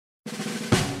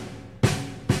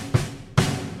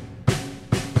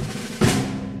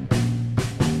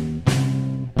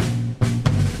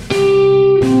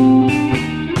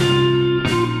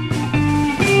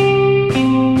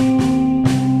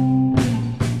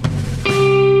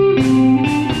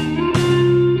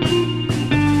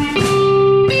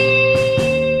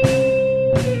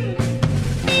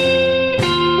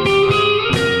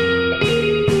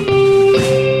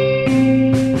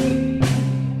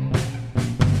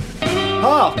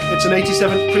Park. It's an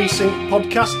 87th Precinct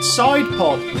podcast side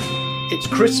pod. It's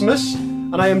Christmas,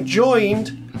 and I am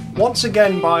joined once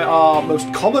again by our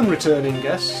most common returning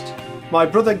guest. My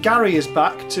brother Gary is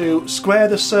back to square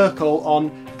the circle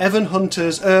on Evan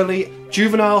Hunter's early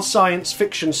juvenile science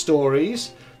fiction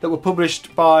stories that were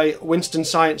published by Winston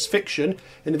Science Fiction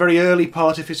in the very early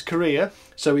part of his career.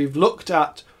 So we've looked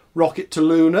at Rocket to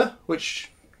Luna,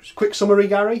 which, quick summary,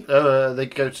 Gary? They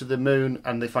go to the moon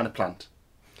and they find a plant.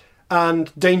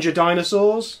 And Danger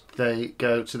Dinosaurs. They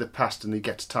go to the past and they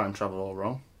get to time travel all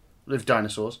wrong. With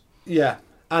dinosaurs. Yeah.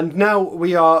 And now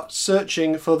we are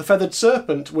searching for the Feathered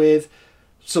Serpent with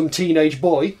some teenage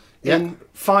boy in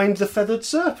Find the Feathered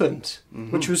Serpent,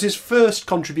 which was his first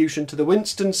contribution to the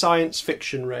Winston Science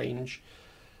Fiction range.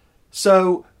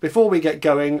 So, before we get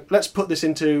going, let's put this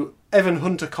into Evan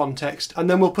Hunter context, and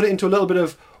then we'll put it into a little bit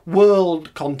of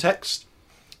world context.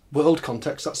 World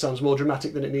context, that sounds more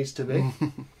dramatic than it needs to be.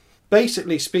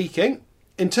 Basically speaking,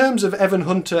 in terms of Evan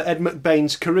Hunter, Ed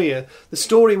McBain's career, the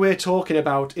story we're talking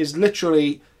about is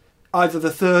literally either the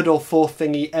third or fourth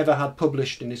thing he ever had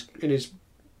published in his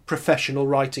professional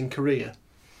writing career.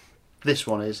 This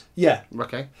one is? Yeah.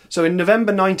 Okay. So in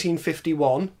November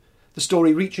 1951, the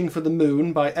story Reaching for the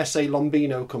Moon by S.A.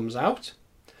 Lombino comes out.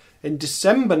 In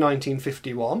December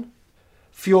 1951,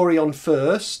 Fury on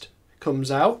First comes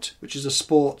out, which is a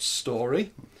sports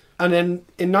story. And then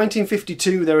in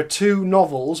 1952, there are two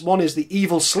novels. One is The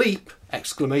Evil Sleep!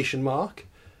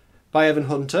 By Evan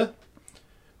Hunter,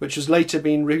 which has later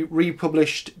been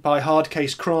republished by Hard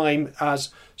Case Crime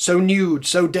as So Nude,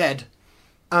 So Dead.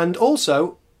 And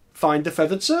also Find the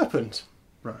Feathered Serpent.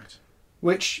 Right.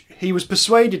 Which he was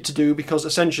persuaded to do because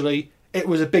essentially it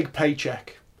was a big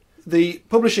paycheck. The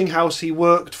publishing house he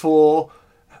worked for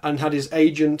and had his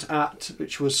agent at,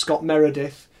 which was Scott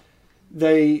Meredith,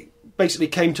 they basically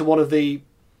came to one of the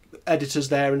editors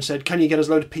there and said, can you get us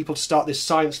a load of people to start this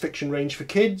science fiction range for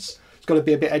kids? It's got to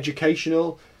be a bit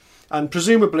educational. And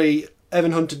presumably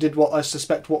Evan Hunter did what I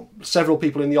suspect what several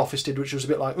people in the office did, which was a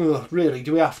bit like, ugh, really,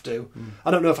 do we have to?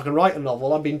 I don't know if I can write a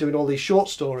novel. I've been doing all these short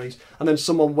stories. And then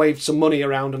someone waved some money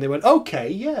around and they went, okay,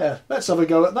 yeah, let's have a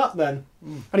go at that then.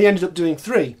 And he ended up doing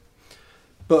 3.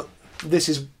 But this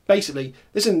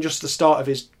isn't just the start of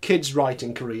his kids'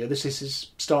 writing career. This is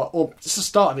his start, or it's the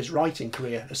start of his writing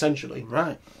career, essentially.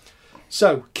 Right.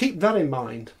 So keep that in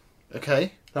mind.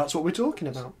 Okay. That's what we're talking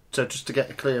about. So just to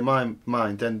get a clear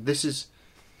mind, then this is,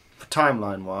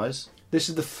 timeline-wise, this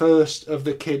is the first of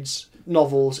the kids'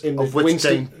 novels in the of which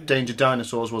Winston... Danger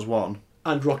Dinosaurs was one.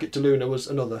 And Rocket to Luna was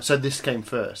another. So this came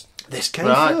first. This came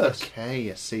right, first. Okay,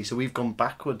 I see. So we've gone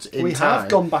backwards in time. We have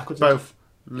gone backwards both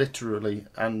literally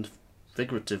and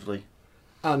figuratively.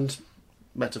 And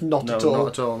not at all. Not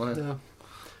at all, no. No.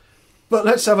 But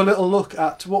let's have a little look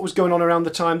at what was going on around the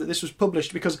time that this was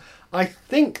published, because I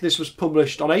think this was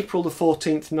published on April the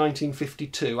 14th,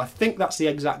 1952. I think that's the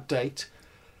exact date.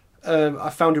 I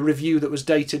found a review that was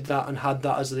dated that and had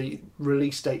that as the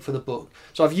release date for the book.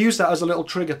 So I've used that as a little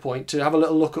trigger point to have a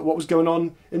little look at what was going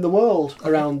on in the world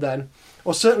around then.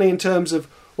 Or certainly in terms of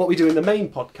what we do in the main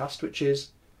podcast, which is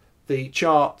the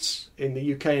charts in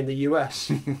the UK and the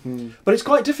US. But it's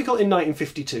quite difficult in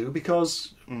 1952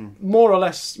 because more or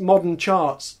less modern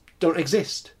charts don't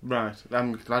exist. Right.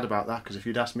 I'm glad about that, because if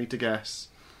you'd asked me to guess,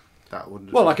 that wouldn't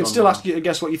have Well, I can gone still well. ask you to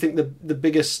guess what you think the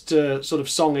biggest sort of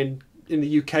song in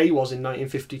the UK was in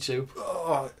 1952.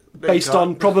 Based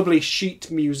on probably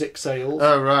sheet music sales.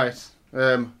 Oh,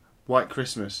 right. White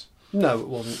Christmas. No, it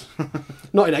wasn't.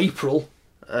 Not in April.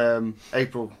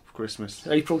 April Christmas.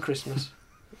 April Christmas.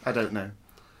 I don't know.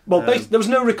 Well, there was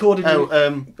no recorded...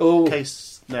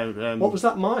 Case... No. What was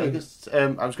that, I mine? guess, I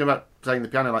was going back playing the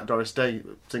piano like Doris Day,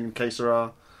 singing Que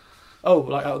Sera. Oh,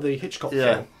 like out of the Hitchcock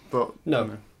film? But...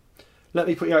 No. Let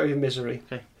me put you out of your misery.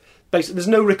 Okay. Basically, there's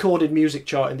no recorded music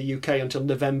chart in the UK until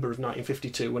November of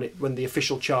 1952, when the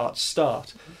official charts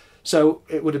start. So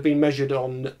it would have been measured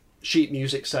on sheet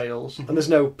music sales, and there's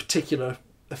no particular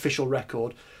official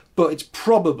record. But it's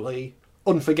probably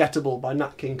Unforgettable by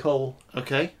Nat King Cole.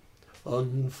 Okay.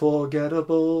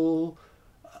 Unforgettable.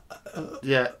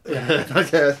 Yeah.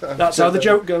 That's how the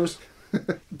joke goes.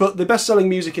 But the best-selling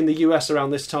music in the US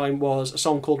around this time was a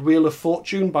song called Wheel of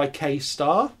Fortune by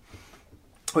K-Star,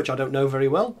 which I don't know very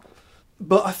well.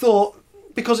 But I thought,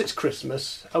 because it's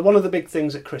Christmas, and one of the big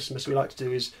things at Christmas we like to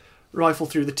do is rifle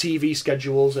through the TV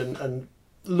schedules and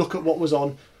look at what was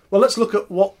on. Well, let's look at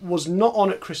what was not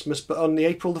on at Christmas, but on the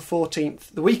April the 14th,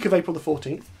 the week of April the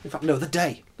 14th. In fact, no, the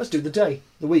day. Let's do the day.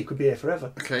 The week would be here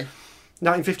forever. Okay.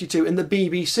 1952, in the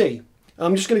BBC.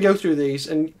 I'm just going to go through these,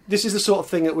 and this is the sort of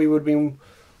thing that we would have been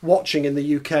watching in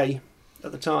the UK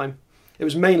at the time. it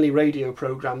was mainly radio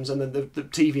programmes, and then the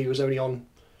TV was only on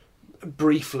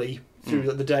briefly through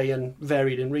the day and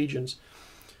varied in regions.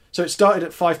 So it started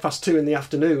at 2:05 in the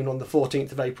afternoon on the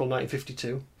 14th of April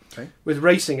 1952, with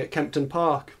racing at Kempton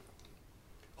Park.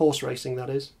 Horse racing, that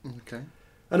is. Okay.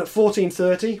 And at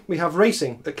 14:30 we have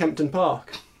racing at Kempton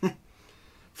Park.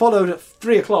 Followed at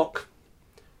 3 o'clock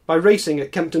by racing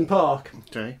at Kempton Park.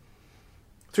 Okay.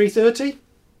 3:30,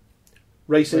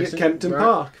 racing at Kempton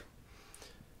Park.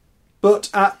 But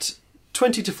at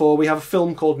 20 to 4 we have a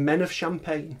film called Men of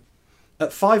Champagne.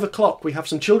 At 5 o'clock we have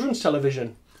some children's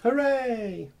television.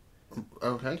 Hooray!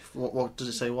 Okay. What does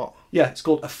it say? What? Yeah, it's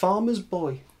called A Farmer's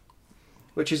Boy,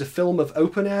 which is a film of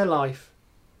open-air life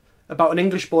about an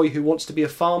English boy who wants to be a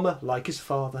farmer like his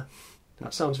father.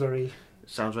 That sounds very...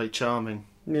 Sounds very charming.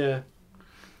 Yeah.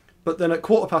 But then at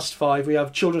 5:15 we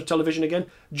have children's television again.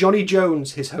 Johnny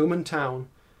Jones, His Home and Town,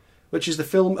 which is the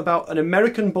film about an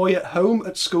American boy at home,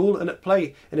 at school and at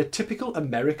play in a typical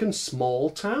American small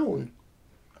town.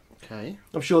 Okay.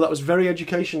 I'm sure that was very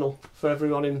educational for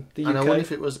everyone in the UK. And I wonder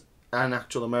if it was an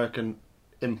actual American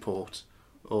import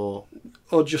or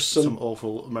just some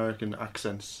awful American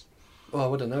accents.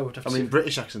 Oh, I don't know. I mean,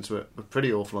 British accents were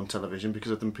pretty awful on television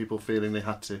because of them people feeling they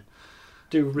had to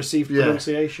do received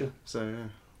pronunciation. So, yeah.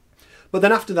 But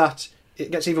then after that,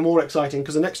 it gets even more exciting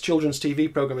because the next children's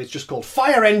TV programme is just called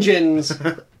Fire Engines!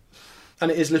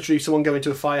 And it is literally someone going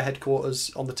to a fire headquarters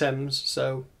on the Thames,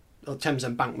 so Thames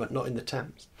Embankment, not in the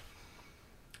Thames.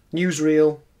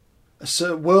 Newsreel,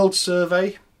 a world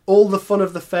survey, All the Fun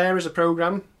of the Fair is a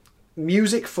programme,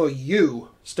 Music for You,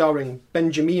 starring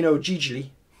Benjamino Gigli,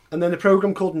 and then a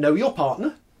programme called Know Your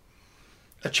Partner,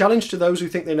 a challenge to those who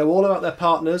think they know all about their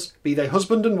partners, be they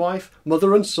husband and wife,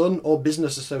 mother and son, or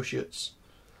business associates.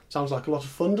 Sounds like a lot of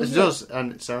fun, doesn't it? It does,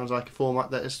 and it sounds like a format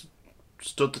that has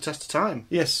stood the test of time.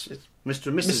 Yes. It's Mr.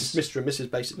 and Mrs. Mr. and Mrs.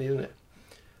 basically, isn't it?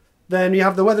 Then you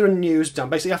have the weather and news done.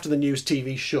 Basically, after the news,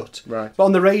 TV's shut. Right. But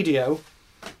on the radio,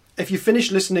 if you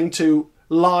finish listening to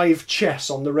live chess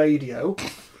on the radio,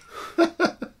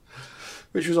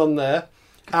 which was on there,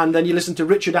 and then you listen to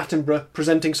Richard Attenborough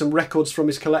presenting some records from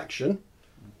his collection.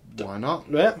 Why not?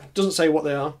 Yeah, doesn't say what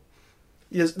they are.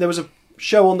 Yes, there was a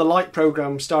show on the Light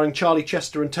programme starring Charlie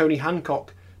Chester and Tony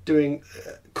Hancock doing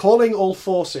Calling All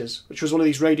Forces, which was one of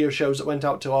these radio shows that went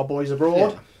out to our boys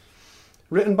abroad. Yeah.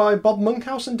 Written by Bob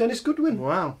Monkhouse and Dennis Goodwin.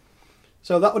 Wow.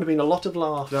 So that would have been a lot of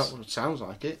laughs. That sounds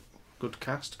like it. Good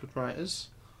cast, good writers.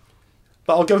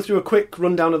 But I'll go through a quick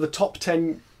rundown of the top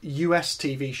 10 US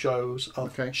TV shows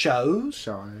of US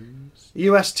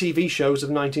TV shows of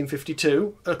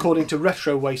 1952, according to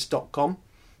RetroWaste.com.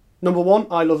 Number 1,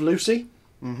 I Love Lucy.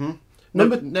 Mm-hmm.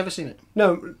 Never seen it.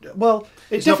 No, well,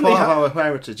 it's not part of our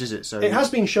heritage, is it? So it has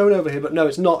been shown over here, but no,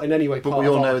 it's not in any way part of But we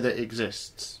all know that it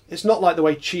exists. It's not like the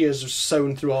way Cheers was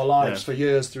sown through our lives for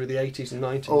years through the 80s and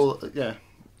 90s. Yeah.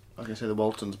 I can say the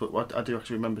Waltons, but I do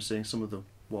actually remember seeing some of the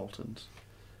Waltons.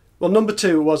 Well, number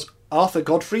 2 was Arthur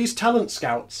Godfrey's Talent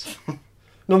Scouts.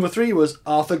 Number 3 was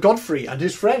Arthur Godfrey and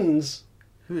His Friends.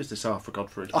 Who is this Arthur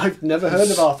Godfrey? I've never heard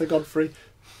of Arthur Godfrey.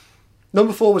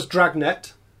 Number 4 was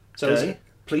Dragnet. So it was a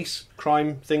police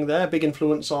crime thing there. Big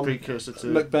influence on Precursor to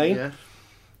McBain. Yeah.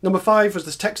 Number 5 was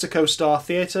the Texaco Star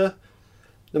Theatre.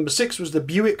 Number 6 was the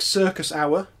Buick Circus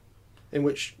Hour, in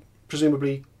which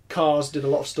presumably cars did a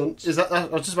lot of stunts. Is that I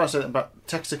was just about to say that about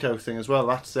Texaco thing as well.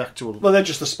 That's the actual... Well, they're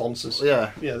just the sponsors.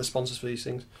 Yeah. Yeah, the sponsors for these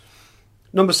things.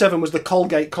 Number 7 was the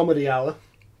Colgate Comedy Hour.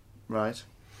 Right.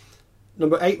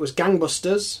 Number 8 was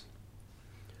Gangbusters.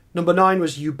 Number 9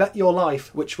 was You Bet Your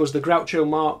Life, which was the Groucho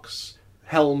Marx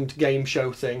helmed game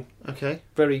show thing. Okay.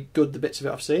 Very good, the bits of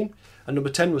it I've seen. And number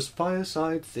 10 was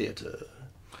Fireside Theatre.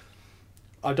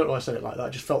 I don't know why I said it like that. I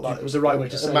just felt like it was the right way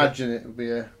to say it. Imagine it would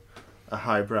be a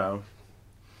highbrow.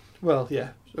 Well, yeah.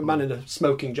 A man in a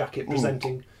smoking jacket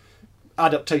presenting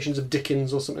adaptations of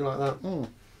Dickens or something like that.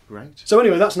 Great. So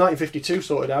anyway, that's 1952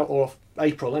 sorted out, or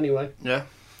April anyway. Yeah.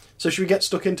 So should we get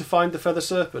stuck in to Find the Feather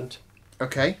Serpent?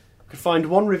 Okay. I could find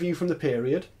one review from the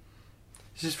period.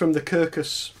 This is from the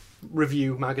Kirkus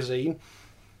Review magazine.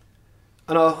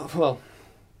 And I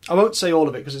won't say all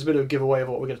of it because it's a bit of a giveaway of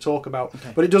what we're going to talk about.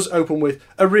 Okay. But it does open with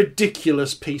a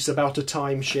ridiculous piece about a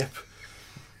time ship.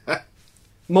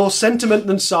 More sentiment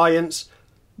than science.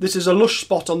 This is a lush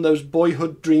spot on those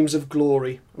boyhood dreams of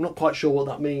glory. I'm not quite sure what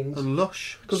that means. A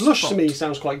lush Because lush to me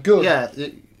sounds quite good. Yeah.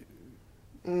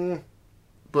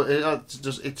 But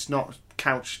it's not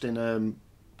couched in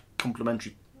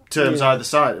complimentary terms either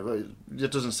side.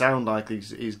 It doesn't sound like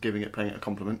he's paying it a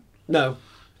compliment. No.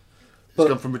 It's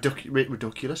gone from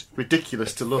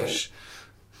ridiculous to lush.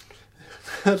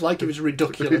 Like it was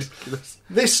ridiculous.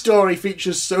 This story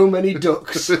features so many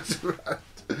ducks.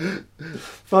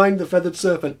 Find the feathered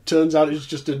serpent. Turns out it's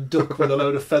just a duck with a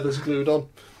load of feathers glued on.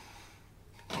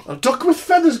 A duck with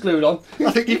feathers glued on?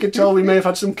 I think you can tell we may have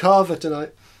had some carver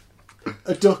tonight.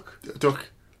 A duck. A duck.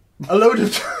 A load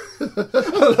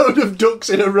of ducks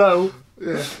in a row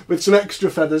with some extra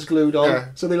feathers glued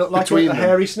on, so they look like a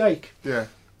hairy snake. Yeah.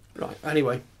 Right.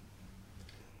 Anyway,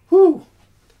 whoo.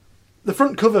 The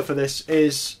front cover for this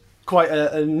is quite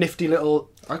a nifty little.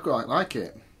 I quite like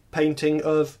it. Painting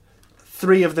of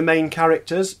 3 of the main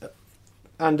characters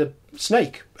and a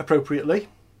snake, appropriately.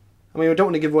 I mean, we don't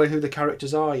want to give away who the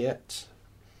characters are yet,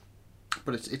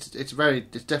 but it's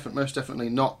most definitely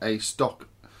not a stock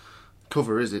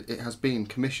cover, is it? It has been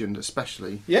commissioned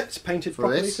especially. Yeah, it's painted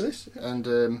properly for this.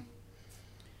 And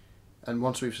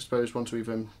once we've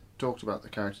talked about the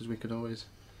characters, we can always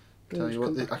tell you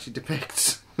what it actually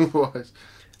depicts.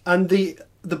 And the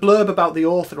blurb about the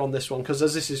author on this one, because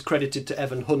as this is credited to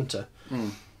Evan Hunter,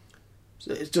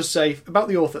 so it does say about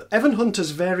the author, Evan Hunter's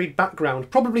varied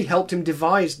background probably helped him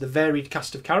devise the varied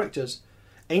cast of characters.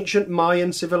 Ancient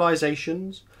Mayan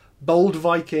civilizations, bold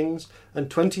Vikings, and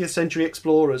 20th century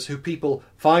explorers who people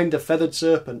find the feathered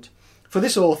serpent. For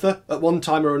this author, at one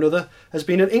time or another, has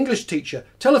been an English teacher,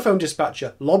 telephone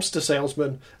dispatcher, lobster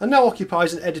salesman, and now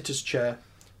occupies an editor's chair.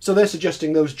 So they're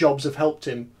suggesting those jobs have helped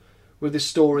him with this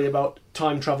story about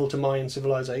time travel to Mayan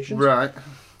civilizations. Right.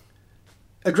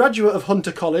 A graduate of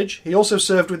Hunter College, he also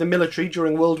served with the military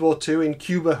during World War II in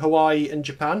Cuba, Hawaii and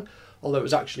Japan, although it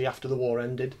was actually after the war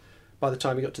ended by the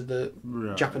time he got to the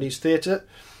Japanese theatre.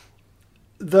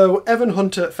 Though Evan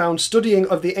Hunter found studying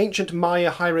of the ancient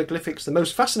Maya hieroglyphics the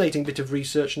most fascinating bit of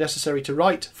research necessary to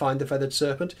write Find the Feathered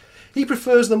Serpent, he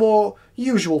prefers the more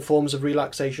usual forms of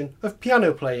relaxation of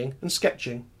piano playing and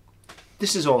sketching.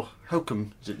 This is all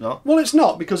hokum, is it not? Well, it's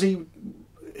not, because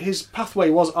his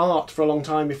pathway was art for a long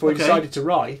time before he decided to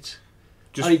write.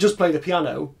 And he does play the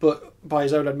piano, but by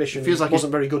his own admission, he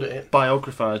wasn't very good at it.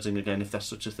 Biographising again, if that's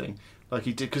such a thing, like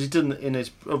he did, because he did in his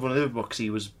one of the other books. He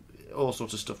was all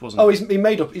sorts of stuff, wasn't he?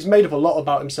 He's made up a lot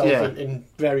about himself in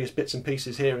various bits and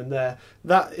pieces here and there.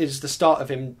 That is the start of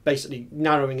him basically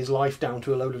narrowing his life down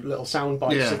to a load of little sound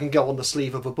bites that can go on the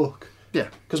sleeve of a book. Yeah,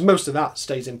 because most of that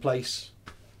stays in place.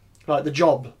 Like the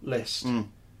job list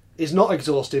is not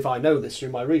exhaustive. I know this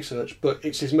through my research, but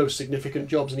it's his most significant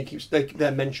jobs, and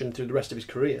they're mentioned through the rest of his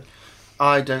career.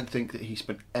 I don't think that he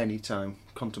spent any time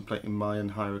contemplating Mayan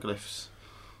hieroglyphs.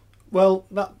 Well,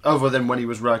 other than when he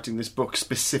was writing this book,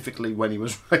 specifically when he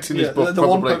was writing this book,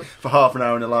 probably for half an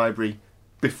hour in a library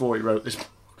before he wrote this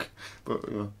book. But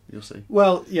you'll see.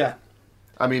 Well, yeah.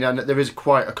 I mean, and there is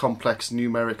quite a complex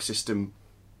numeric system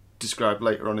described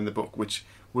later on in the book, which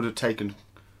would have taken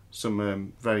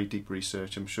some very deep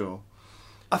research, I'm sure.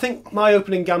 I think my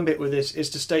opening gambit with this is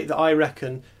to state that I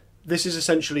reckon this is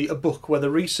essentially a book where the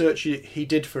research he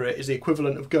did for it is the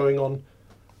equivalent of going on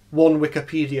one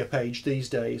Wikipedia page these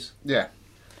days. Yeah,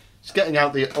 it's getting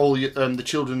out the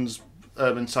children's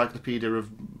encyclopedia of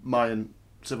Mayan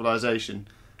civilization,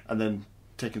 and then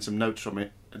taking some notes from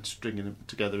it and stringing them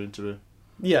together into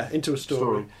a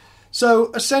story.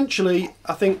 So essentially,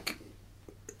 I think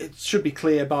it should be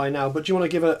clear by now. But do you want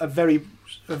to give a very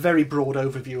broad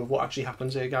overview of what actually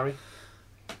happens here, Gary?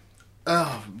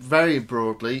 Very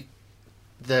broadly,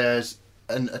 there's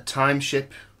a time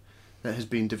ship that has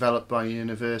been developed by a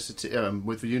university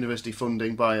with university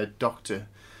funding by a doctor,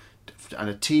 and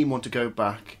a team want to go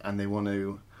back and they want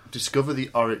to discover the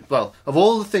origin. Well, of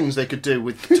all the things they could do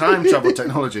with time travel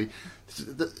technology,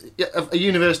 a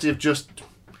university have just,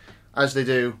 as they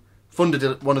do,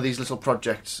 funded one of these little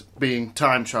projects being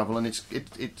time travel, and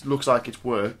it looks like it's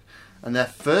worked. And their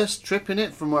first trip in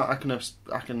it, from what I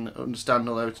can understand,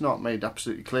 although it's not made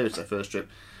absolutely clear it's their first trip,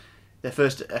 their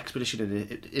first expedition in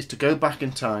it is to go back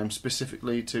in time,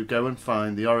 specifically to go and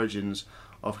find the origins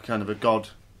of kind of a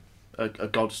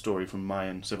god story from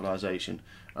Mayan civilization.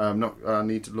 I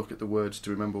need to look at the words to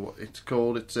remember what it's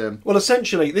called. It's well,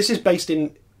 essentially, this is based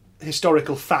in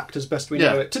historical fact as best we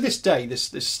know it. To this day, this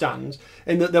stands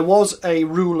in that there was a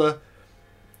ruler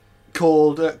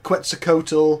called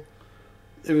Quetzalcoatl.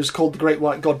 It was called the Great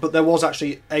White God, but there was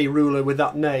actually a ruler with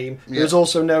that name. It was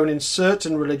also known in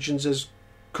certain religions as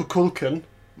Kukulkan.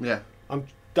 Yeah.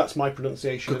 That's my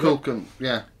pronunciation. Kukulkan,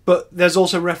 yeah. But there's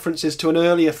also references to an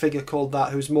earlier figure called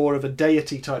that, who's more of a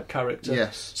deity-type character.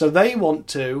 Yes. So they want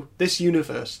to, this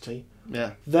university,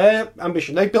 their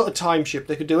ambition, they built a time ship,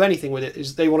 they could do anything with it,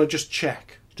 is they want to just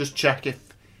check. Just check if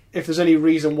there's any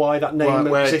reason why that name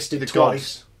existed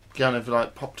twice. Kind of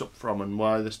like popped up from, and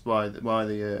where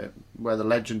the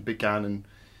legend began, and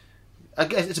I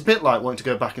guess it's a bit like wanting to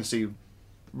go back and see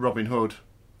Robin Hood.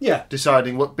 Yeah,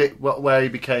 deciding where he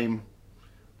became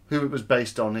who it was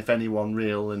based on, if anyone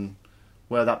real, and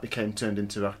where that became turned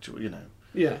into actual,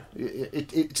 Yeah.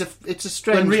 It's a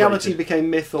strange When reality way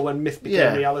became myth, or when myth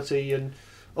became reality, and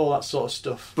all that sort of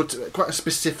stuff. but quite a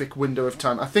specific window of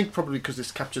time. I think probably because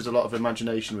this captures a lot of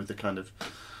imagination with the kind of...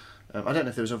 I don't know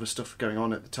if there was other stuff going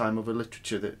on at the time, other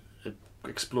literature that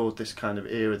explored this kind of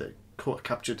era that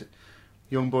captured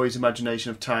young boys' imagination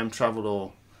of time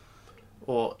travel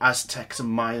or Aztecs and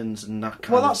Mayans and that kind of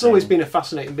thing. Well, that's always been a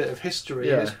fascinating bit of history.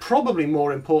 Yeah. And it's probably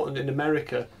more important in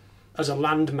America as a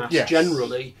landmass Yes.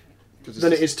 generally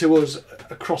than it is to us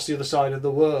across the other side of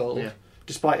the world, Yeah.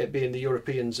 despite it being the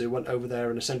Europeans who went over there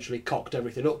and essentially cocked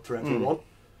everything up for everyone.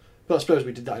 But I suppose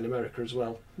we did that in America as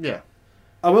well. Yeah.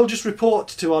 I will just report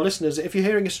to our listeners that if you're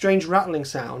hearing a strange rattling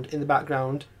sound in the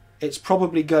background, it's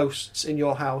probably ghosts in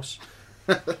your house.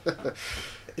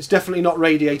 It's definitely not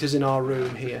radiators in our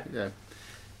room here. Yeah.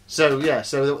 So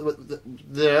that's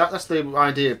the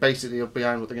idea basically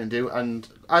behind what they're going to do. And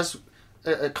as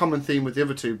a common theme with the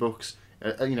other two books,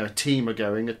 a team are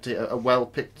going, a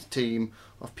well-picked team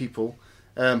of people.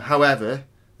 However,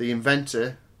 the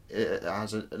inventor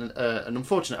has an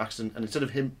unfortunate accident, and instead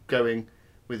of him going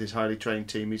with his highly trained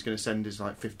team, he's going to send his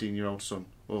 15-year-old son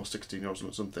or 16-year-old son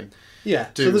or something. Yeah.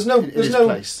 To, So there's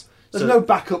place. no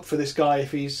backup for this guy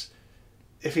if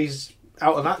he's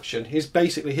out of action. He's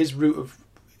basically his route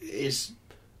is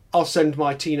I'll send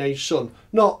my teenage son,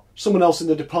 not someone else in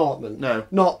the department. No.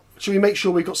 Not should we make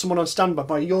sure we've got someone on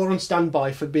standby? You're on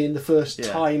standby for being the first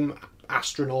time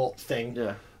astronaut thing.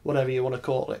 Yeah. Whatever you want to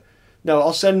call it. No,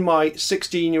 I'll send my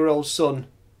 16-year-old son.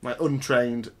 My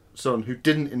untrained son who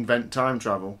didn't invent time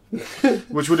travel,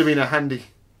 which would have been a handy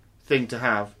thing to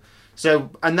have. So,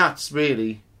 and that's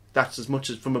as much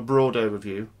as from a broad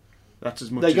overview. That's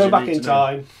as much. They as go you back need in to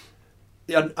know.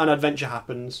 time. An adventure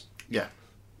happens. Yeah.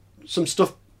 Some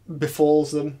stuff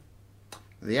befalls them.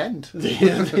 The end.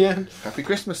 The end. Happy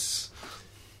Christmas.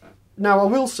 Now, I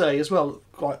will say as well,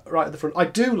 quite right at the front, I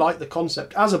do like the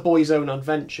concept as a boy's own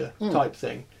adventure type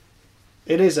thing.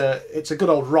 It's a good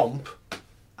old romp,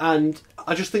 and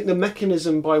I just think the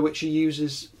mechanism by which he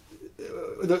uses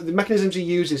the mechanisms he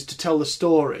uses to tell the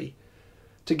story,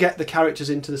 to get the characters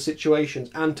into the situations,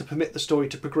 and to permit the story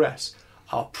to progress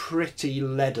are pretty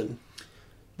leaden.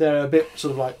 They're a bit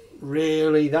sort of like,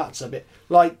 really, that's a bit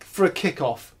like for a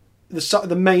kick-off.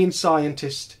 The main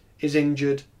scientist is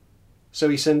injured, so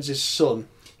he sends his son.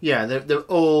 Yeah, they're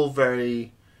all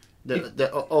very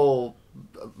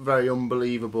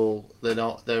unbelievable.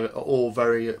 They're all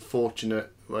very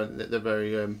fortunate. They're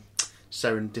very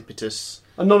serendipitous.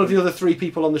 And none of the other three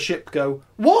people on the ship go,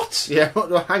 what? Yeah,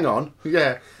 well, hang on.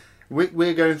 Yeah,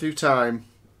 we're going through time.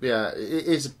 Yeah,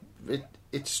 it's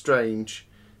strange,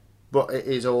 but it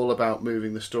is all about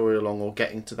moving the story along or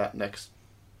getting to that next,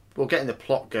 or getting the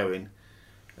plot going.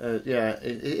 It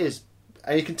is,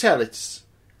 and you can tell it's.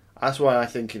 That's why I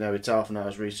think it's half an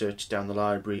hour's research down the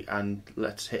library and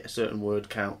let's hit a certain word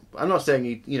count. I'm not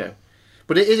saying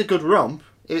but it is a good romp.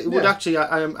 It would actually.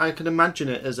 I can imagine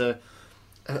it as a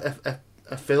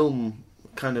film,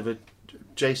 kind of a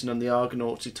Jason and the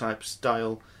Argonauts type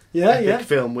style. Epic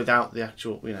film without the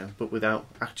actual, but without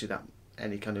actually that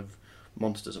any kind of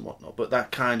monsters and whatnot. But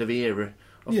that kind of era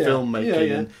of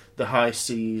filmmaking and the high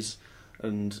seas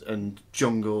and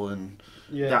jungle and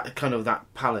that kind of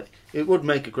that palette. It would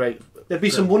make a great. There'd be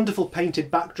some wonderful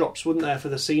painted backdrops, wouldn't there, for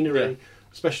the scenery,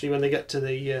 especially when they get to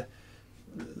the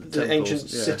Temples, ancient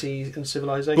city and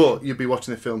civilization. But you'd be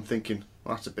watching the film thinking,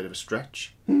 well, that's a bit of a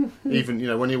stretch.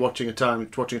 Even when you're watching a time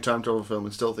travel film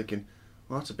and still thinking,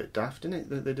 well, that's a bit daft, isn't it?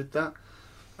 That they did that.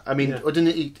 I mean, or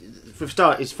didn't he? For a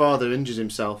start, his father injures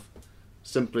himself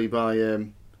simply by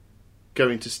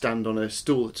going to stand on a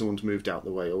stool that someone's moved out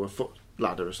the way, or a foot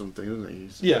ladder or something,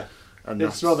 isn't he? And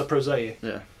it's rather prosaic.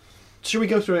 Yeah. Shall we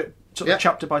go through it sort of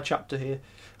chapter by chapter here?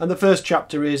 And the first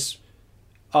chapter is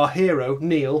our hero,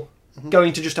 Neil,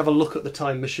 going to just have a look at the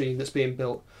time machine that's being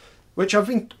built, which I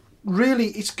think really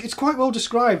it's quite well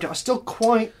described. I still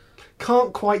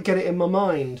can't quite get it in my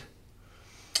mind.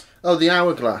 Oh, the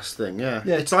hourglass thing, yeah.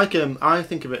 It's like I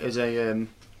think of it as a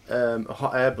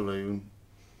hot air balloon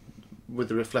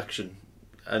with a reflection,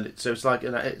 and so it's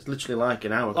literally like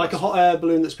an hourglass, like a hot air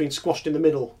balloon that's been squashed in the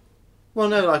middle. Well,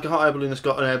 no, like a hot air balloon that's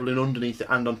got an air balloon underneath it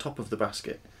and on top of the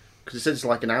basket, because it says it's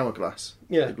like an hourglass.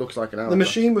 Yeah, it looks like an hourglass. The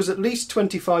machine was at least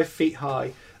 25 feet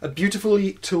high, a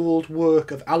beautifully tooled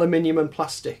work of aluminium and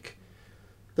plastic.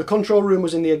 The control room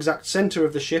was in the exact centre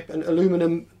of the ship, and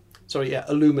aluminum,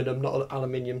 not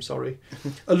aluminium,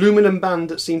 aluminum band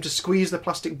that seemed to squeeze the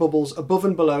plastic bubbles above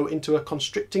and below into a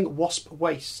constricting wasp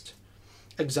waist.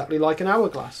 Exactly like an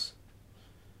hourglass.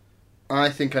 I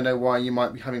think I know why you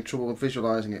might be having trouble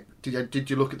visualising it. Did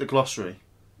you look at the glossary?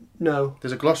 No.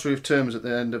 There's a glossary of terms at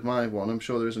the end of my one. I'm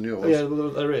sure there is on yours. Yeah, well,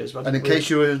 there is. And in case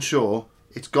you were unsure,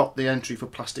 it's got the entry for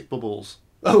plastic bubbles.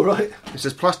 Oh, right. It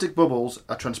says plastic bubbles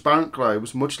are transparent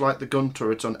globes, much like the gun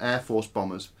turrets on Air Force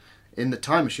bombers. In the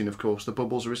time machine, of course, the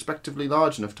bubbles are respectively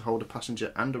large enough to hold a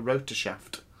passenger and a rotor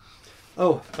shaft.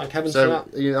 Oh, thank heavens for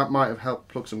that. So that might have helped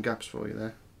plug some gaps for you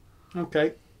there.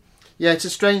 Okay. Yeah, it's a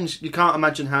strange... You can't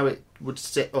imagine how it would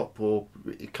sit up, or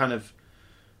it kind of...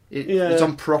 It's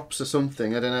on props or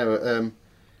something, I don't know.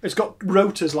 It's got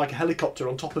rotors like a helicopter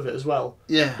on top of it as well.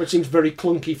 Yeah. Which seems very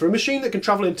clunky. For a machine that can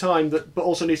travel in time but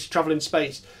also needs to travel in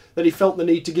space, that he felt the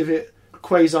need to give it a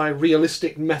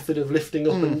quasi-realistic method of lifting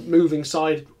up and moving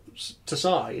side to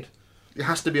side. It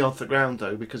has to be off the ground,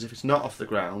 though, because if it's not off the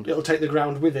ground... It'll take the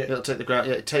ground with it. It'll take the ground...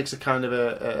 Yeah, it takes a kind of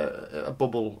a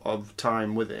bubble of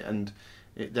time with it, and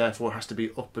it therefore has to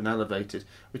be up and elevated,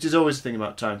 which is always the thing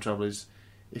about time travel, is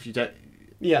if you don't...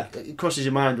 Yeah. It crosses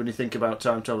your mind when you think about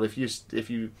time travel. If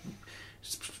you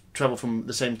travel from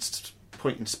the same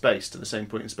point in space to the same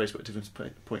point in space but a different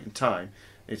point in time,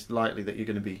 it's likely that you're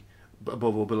going to be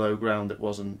above or below ground that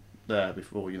wasn't there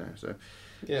before, So,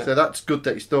 Yeah. So that's good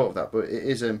that he's thought of that, but it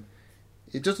is...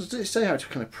 It doesn't say how it's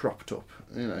kind of propped up,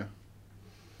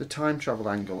 The time travel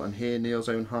angle, and here Neil's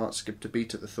own heart skipped a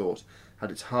beat at the thought,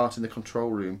 had its heart in the control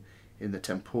room, in the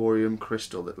temporium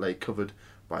crystal that lay covered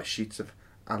by sheets of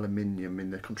aluminium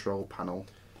in the control panel.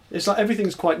 It's like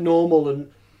everything's quite normal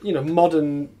and,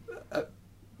 modern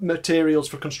materials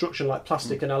for construction like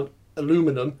plastic and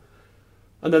aluminum.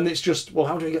 And then it's just, well,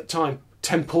 how do we get time?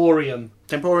 Temporium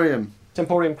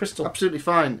crystal. Absolutely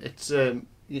fine. It's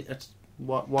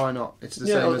why not? It's the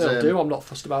same as... it'll do. I'm not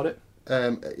fussed about it.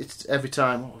 It's every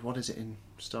time... What is it in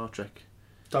Star Trek?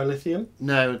 Dilithium?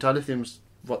 No, dilithium's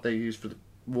what they use for the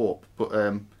warp, but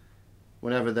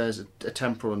whenever there's a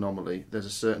temporal anomaly, there's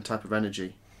a certain type of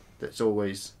energy that's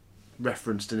always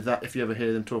referenced, and if you ever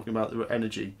hear them talking about the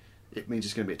energy, it means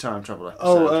it's going to be a time travel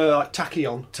episode. Like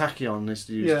tachyon. Tachyon is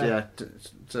used, yeah.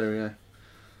 So, yeah.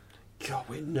 God,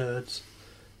 we're nerds.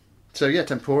 So, yeah,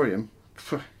 temporium.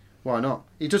 Why not?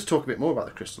 He does talk a bit more about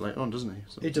the crystal later on, doesn't he?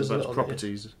 He does about a its little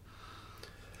properties. Bit, yeah.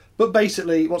 But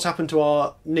basically, what's happened to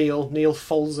our Neil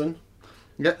Folzen,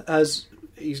 as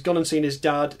he's gone and seen his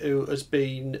dad, who has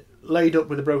been laid up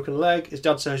with a broken leg. His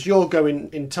dad says, "You're going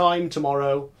in time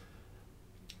tomorrow."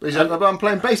 He's like, "I'm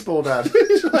playing baseball, Dad."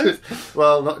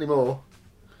 Well, not anymore.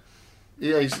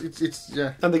 Yeah, it's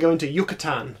yeah. And they go into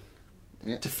Yucatan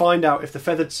to find out if the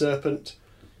feathered serpent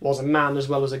was a man as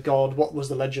well as a god. What was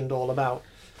the legend all about?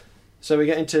 So we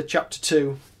get into chapter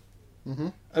 2,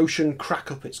 Ocean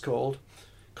Crack-Up it's called,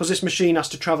 because this machine has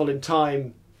to travel in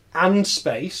time and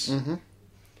space.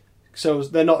 So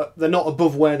they're not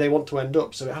above where they want to end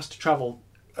up. So it has to travel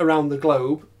around the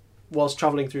globe whilst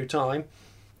travelling through time.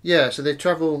 Yeah, so they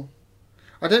travel.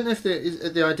 I don't know if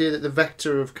the idea that the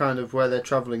vector of kind of where they're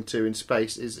travelling to in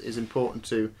space is important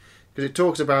too, because it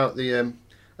talks about the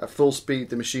at full speed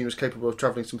the machine was capable of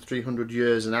travelling some 300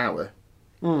 years an hour,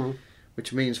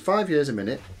 which means 5 years a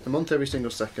minute, a month every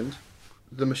single second.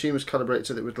 The machine was calibrated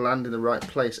so that it would land in the right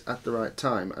place at the right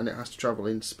time, and it has to travel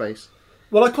in space.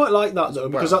 Well, I quite like that though,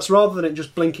 because that's rather than it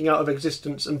just blinking out of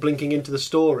existence and blinking into the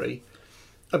story,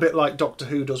 a bit like Doctor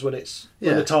Who does when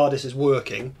the TARDIS is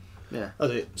working,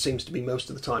 as it seems to be most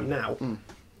of the time now.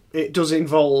 It does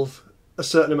involve a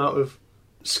certain amount of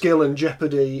skill and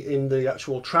jeopardy in the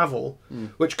actual travel,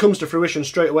 which comes to fruition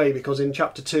straight away because in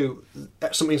chapter 2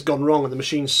 something's gone wrong and the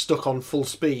machine's stuck on full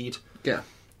speed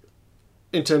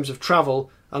in terms of travel,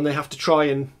 and they have to try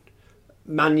and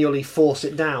manually force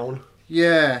it down.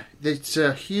 Yeah, it's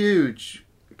a huge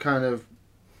kind of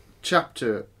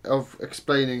chapter of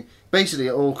explaining. Basically,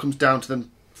 it all comes down to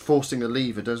them forcing a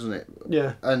lever, doesn't it?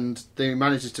 Yeah. And they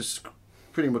manages to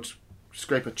pretty much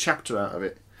scrape a chapter out of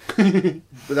it.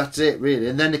 But that's it, really.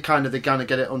 And then they kind of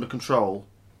get it under control,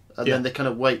 and then they kind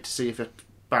of wait to see if it's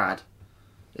bad,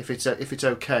 if it's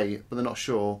okay, but they're not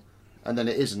sure, and then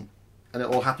it isn't, and it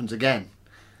all happens again.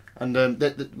 And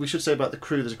we should say about the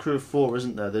crew. There's a crew of 4,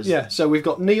 isn't there? So we've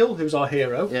got Neil, who's our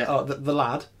hero, the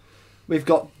lad. We've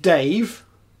got Dave,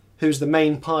 who's the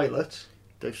main pilot.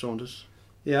 Dave Saunders.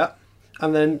 Yeah.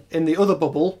 And then in the other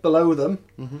bubble, below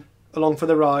them, along for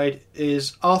the ride,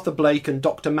 is Arthur Blake and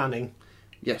Dr. Manning.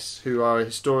 Yes, who are a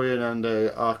historian and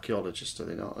an archaeologist, are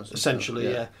they not?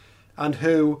 Essentially, yeah. And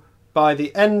who, by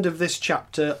the end of this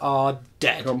chapter, are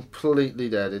dead. Completely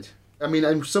deaded. I mean,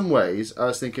 in some ways, I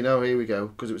was thinking, oh, here we go,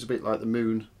 because it was a bit like the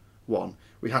Moon one.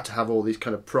 We had to have all these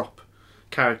kind of prop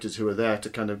characters who were there to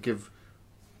kind of give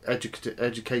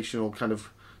educational kind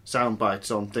of sound bites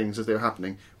on things as they were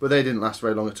happening, but they didn't last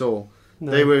very long at all.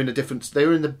 No. They were in a different. They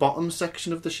were in the bottom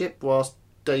section of the ship, whilst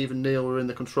Dave and Neil were in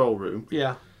the control room.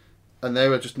 Yeah. And they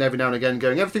were just every now and again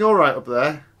going, "Everything all right up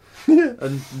there?"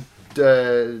 And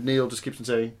Neil just keeps on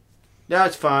saying, "Yeah,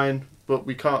 it's fine, but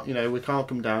we can't. We can't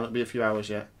come down. It'll be a few hours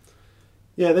yet."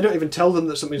 Yeah, they don't even tell them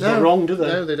that something's gone wrong, do they?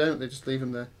 No, they don't. They just leave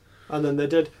them there. And then they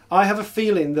did. I have a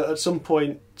feeling that at some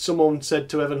point someone said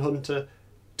to Evan Hunter,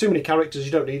 "Too many characters.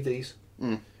 You don't need these."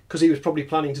 Because he was probably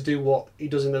planning to do what he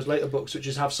does in those later books, which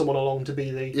is have someone along to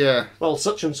be the well,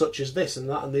 such and such is this and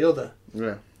that and the other.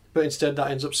 Yeah. But instead,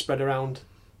 that ends up spread around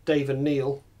Dave and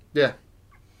Neil. Yeah.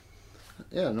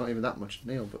 Yeah, not even that much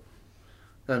Neil, but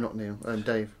no, not Neil and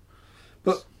Dave.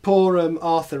 But poor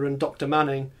Arthur and Dr.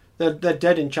 Manning, they're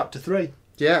dead in chapter 3.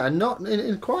 Yeah, and not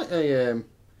in quite a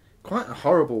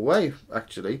horrible way,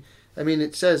 actually. I mean,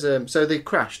 it says so they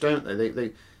crash, don't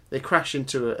they? They crash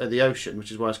into the ocean,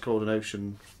 which is why it's called an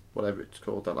ocean, whatever it's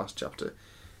called, that last chapter.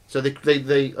 So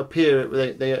they appear,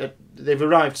 they've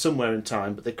arrived somewhere in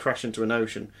time, but they crash into an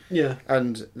ocean. Yeah.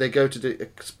 And they go to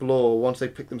explore. Once they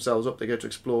pick themselves up, they go to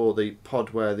explore the pod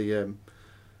where the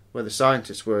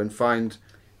scientists were, and find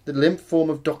the limp form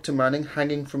of Dr. Manning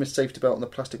hanging from his safety belt on the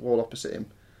plastic wall opposite him.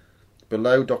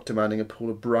 Below Dr. Manning, a pool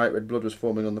of bright red blood was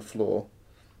forming on the floor.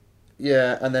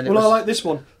 Yeah, and then I like this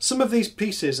one. Some of these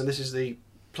pieces, and this is the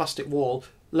plastic wall,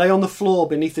 lay on the floor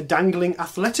beneath the dangling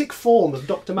athletic form of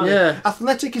Dr. Manning. Yeah.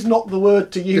 Athletic is not the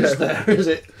word to use there, is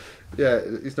it? Yeah,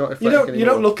 it's not athletic anymore. You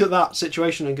don't look at that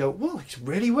situation and go, well, he's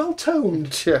really well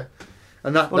toned. Yeah.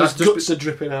 And his guts are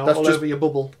dripping out all over your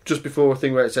bubble. Just before a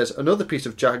thing where it says, another piece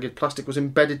of jagged plastic was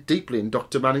embedded deeply in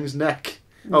Dr. Manning's neck.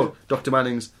 Yeah. Oh, Dr.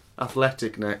 Manning's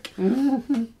athletic neck.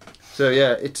 So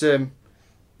yeah, it's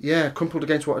crumpled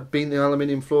against what had been the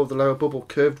aluminium floor of the lower bubble,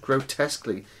 curved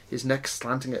grotesquely, his neck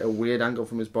slanting at a weird angle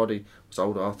from his body, was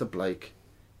old Arthur Blake.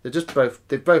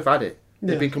 They've both had it.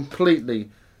 They've been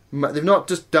completely... They've not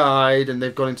just died and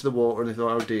they've gone into the water and they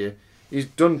thought, oh dear. He's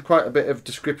done quite a bit of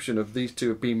description of these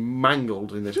two being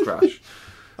mangled in this crash.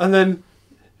 And then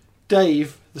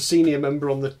Dave, the senior member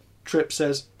on the trip,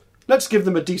 says, let's give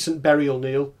them a decent burial,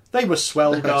 Neil. They were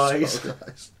swell guys.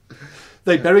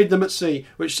 They buried them at sea,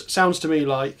 which sounds to me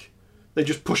like they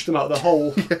just pushed them out of the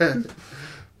hole. Yeah.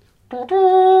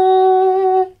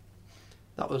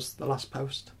 That was the last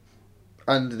post.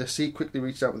 And the sea quickly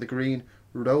reached out with a green,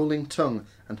 rolling tongue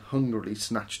and hungrily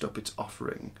snatched up its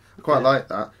offering. I quite like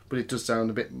that, but it does sound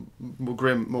a bit more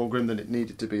grim than it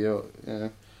needed to be. Yeah.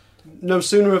 No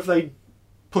sooner have they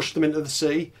pushed them into the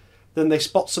sea than they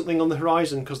spot something on the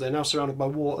horizon, because they're now surrounded by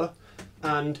water,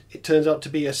 and it turns out to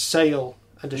be a sail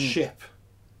and a ship.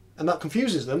 And that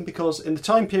confuses them, because in the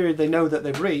time period they know that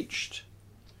they've reached,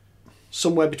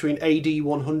 somewhere between AD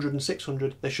 100 and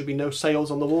 600, there should be no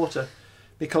sails on the water,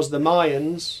 because the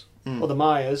Mayans, or the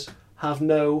Mayas, have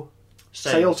no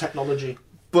sail technology.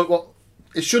 But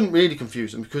it shouldn't really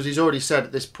confuse them, because he's already said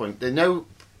at this point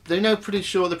they're pretty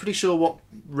sure what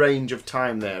range of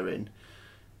time they're in.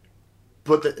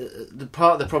 But the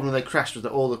part of the problem they crashed was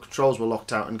that all the controls were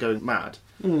locked out and going mad,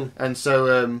 and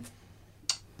so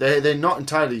they're not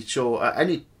entirely sure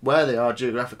where they are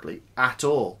geographically at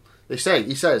all. He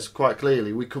says quite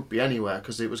clearly, we could be anywhere,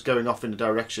 because it was going off in a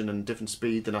direction and different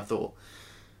speed than I thought.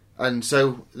 And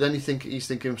so then he's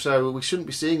thinking, so we shouldn't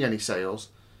be seeing any sails,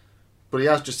 but he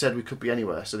has just said we could be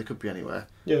anywhere, so they could be anywhere.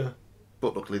 Yeah.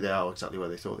 But luckily they are exactly where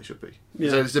they thought they should be.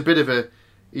 Yeah. So it's a bit of a...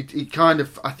 He kind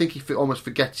of... I think he almost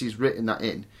forgets he's written that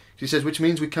in. He says, which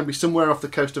means we can be somewhere off the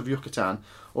coast of Yucatan,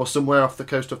 or somewhere off the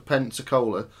coast of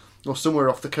Pensacola, or somewhere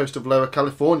off the coast of Lower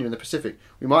California in the Pacific.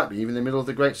 We might be even in the middle of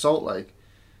the Great Salt Lake.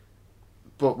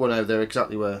 But, well, no, they're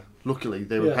exactly where, luckily,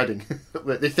 they were heading.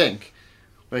 They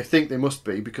think they must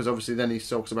be, because obviously then he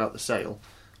talks about the sail.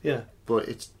 Yeah.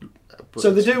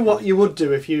 So they do what you would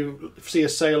do if you see a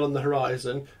sail on the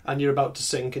horizon and you're about to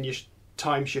sink and your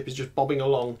time ship is just bobbing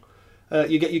along.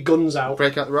 You get your guns out.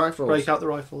 Break out the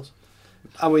rifles.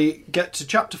 And we get to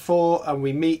chapter 4 and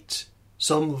we meet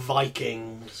some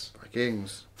Vikings.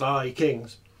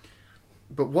 Vikings.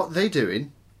 But what they're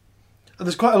doing... And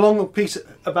there's quite a long piece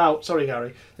about... Sorry,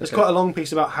 Gary. There's quite a long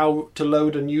piece about how to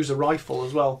load and use a rifle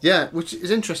as well. Yeah, which is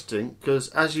interesting, because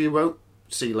as you won't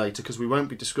see later, because we won't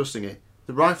be discussing it,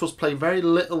 the rifles play very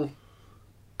little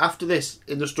after this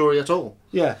in the story at all.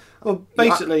 Yeah. Well,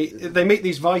 basically, they meet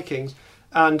these Vikings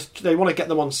and they want to get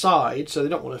them on side, so they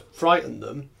don't want to frighten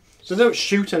them. So they don't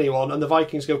shoot anyone, and the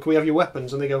Vikings go, can we have your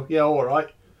weapons? And they go, yeah, all right.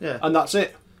 Yeah. And that's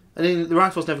it. And then the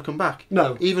rifles never come back.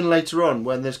 No. Even later on,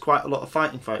 when there's quite a lot of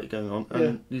fighting going on.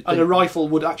 And a rifle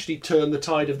would actually turn the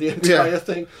tide of the entire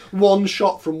thing. One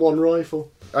shot from one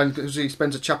rifle. And because he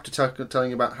spends a chapter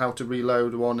telling about how to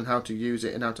reload one and how to use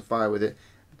it and how to fire with it,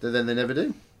 then they never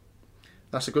do.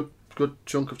 That's a good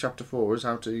chunk of chapter 4 is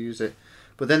how to use it.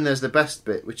 But then there's the best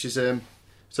bit, which is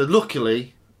so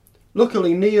luckily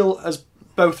Neil has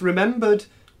both remembered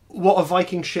what a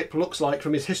Viking ship looks like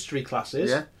from his history classes.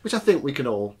 Yeah, which I think we can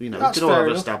all, we That's can all fair have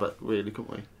a enough. stab at, really,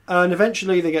 couldn't we? And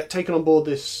eventually they get taken on board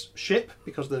this ship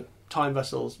because the time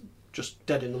vessel's just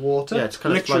dead in the water. Yeah, it's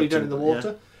kind of literally dead floating, in the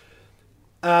water.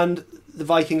 And the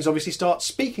Vikings obviously start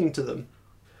speaking to them.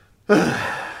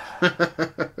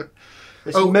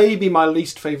 This may be my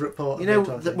least favourite part. You know,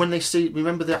 when they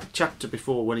remember that chapter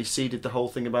before when he seeded the whole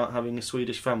thing about having a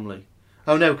Swedish family?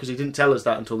 Oh no, because he didn't tell us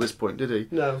that until this point, did he?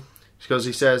 No. Because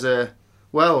he says,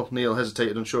 well, Neil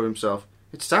hesitated, unsure himself.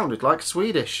 It sounded like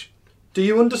Swedish. Do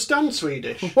you understand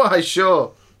Swedish? Why,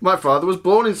 sure. My father was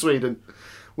born in Sweden.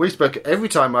 We spoke every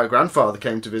time my grandfather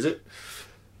came to visit.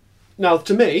 Now,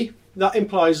 to me, that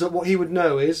implies that what he would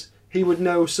know is he would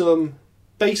know some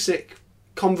basic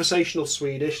conversational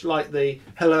Swedish, like the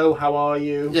hello, how are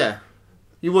you? Yeah.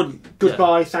 You wouldn't.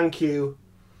 Goodbye, thank you.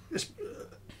 It's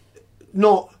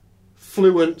not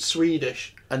fluent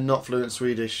Swedish. And not fluent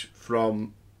Swedish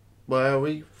from, where are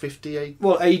we? 58?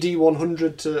 Well, AD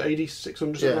 100 to AD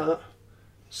 600, something like that.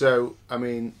 So, I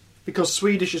mean... Because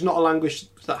Swedish is not a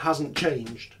language that hasn't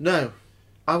changed. No.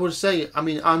 I would say, I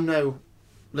mean, I'm no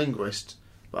linguist,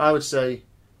 but I would say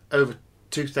over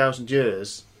 2,000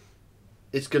 years,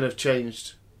 it's going to have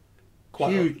changed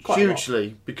Quite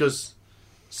hugely, because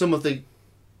some of the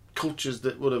cultures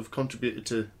that would have contributed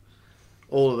to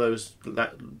all of those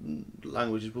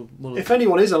languages will If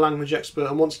anyone is a language expert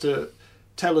and wants to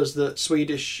tell us that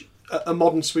Swedish, a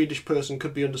modern Swedish person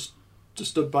could be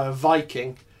understood by a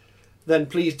Viking, then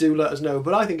please do let us know.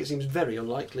 But I think it seems very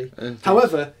unlikely.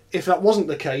 However, if that wasn't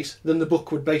the case, then the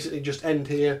book would basically just end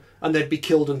here and they'd be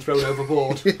killed and thrown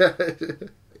overboard. Yeah.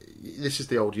 This is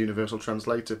the old universal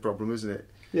translator problem, isn't it?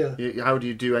 Yeah. How do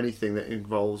you do anything that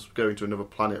involves going to another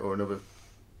planet or another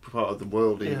part of the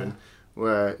world, even,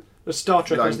 where... Star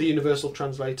Trek as the universal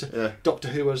translator. Yeah. Doctor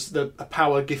Who as a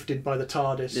power gifted by the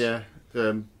TARDIS. Yeah.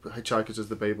 Hitchhikers as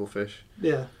the babelfish.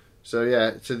 Yeah. So,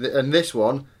 yeah. And this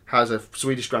one has a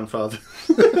Swedish grandfather.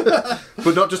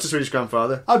 But not just a Swedish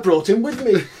grandfather. I brought him with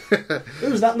me.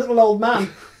 Who's that little old man?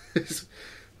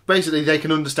 Basically, they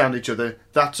can understand each other.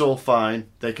 That's all fine.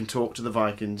 They can talk to the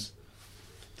Vikings.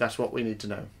 That's what we need to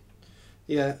know.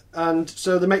 Yeah, and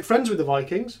so they make friends with the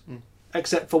Vikings,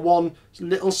 except for one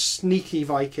little sneaky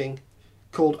Viking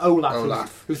called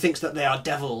Olaf. Who thinks that they are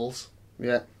devils.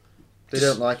 Yeah. They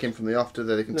don't like him from the off, do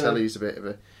they? They can tell he's a bit of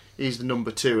a... He's the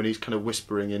number 2 and he's kind of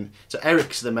whispering in... So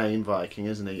Eric's the main Viking,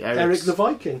 isn't he? Eric the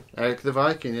Viking. Eric the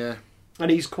Viking, yeah.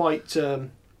 And he's quite sort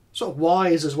of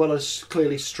wise as well as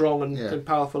clearly strong and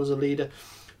powerful as a leader.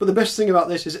 But the best thing about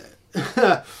this is...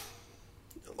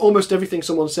 almost everything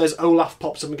someone says, Olaf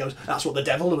pops up and goes, that's what the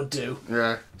devil would do.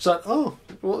 Yeah. So,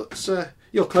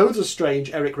 your clothes are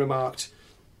strange, Eric remarked.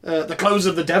 The clothes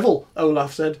of the devil,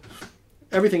 Olaf said.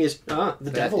 Everything is,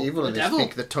 the devil. Evil, the and devil. they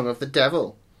speak the tongue of the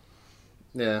devil.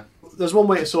 Yeah. There's one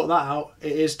way to sort that out.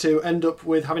 It is to end up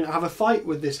with having to have a fight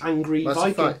with this angry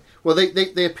Viking. Well,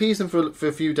 they appease them for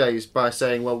a few days by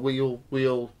saying, well,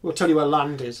 we'll tell you where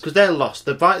land is. Because they're lost.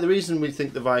 The reason we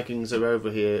think the Vikings are over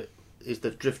here is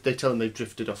they tell them they've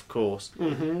drifted off course.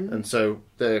 Mm-hmm. And so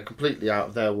they're completely out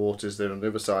of their waters. They're on the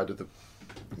other side of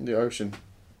the ocean.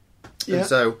 Yeah. And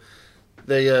so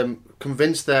they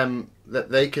convince them that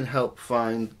they can help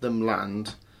find them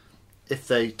land if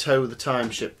they tow the time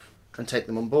ship and take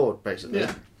them on board, basically.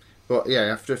 Yeah. But yeah,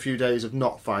 after a few days of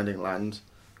not finding land,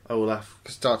 Olaf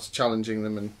starts challenging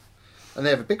them, and they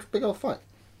have a big old fight.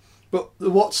 But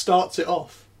what starts it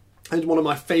off, and one of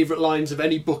my favourite lines of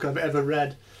any book I've ever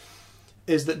read,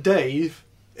 is that Dave,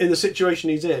 in the situation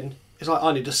he's in, is like,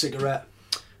 I need a cigarette.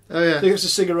 Oh yeah. So he gets a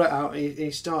cigarette out,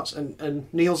 he starts, and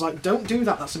Neil's like, don't do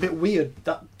that, that's a bit weird,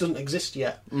 that doesn't exist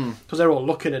yet. Because they're all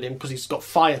looking at him, because he's got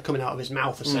fire coming out of his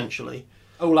mouth, essentially.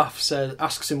 Olaf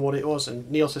asks him what it was,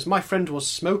 and Neil says, my friend was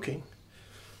smoking.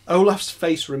 Olaf's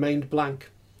face remained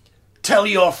blank. Tell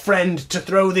your friend to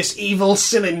throw this evil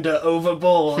cylinder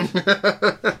overboard.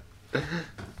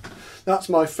 That's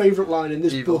my favourite line in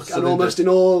this Evil book, cylinder. and almost in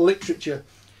all literature.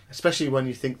 Especially when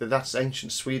you think that that's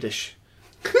ancient Swedish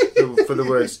for the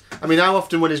words. I mean, how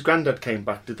often when his granddad came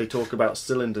back did they talk about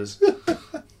cylinders?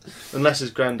 Unless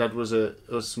his granddad was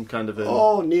some kind of a...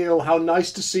 Oh, Neil, how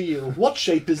nice to see you. What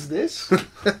shape is this?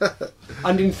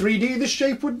 And in 3D this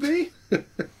shape would be?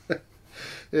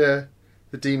 Yeah.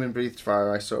 The demon breathed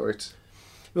fire, I saw it.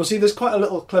 Well, see, there's quite a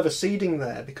little clever seeding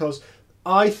there, because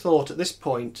I thought at this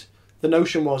point the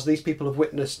notion was these people have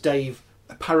witnessed Dave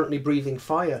apparently breathing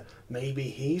fire. Maybe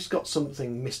he's got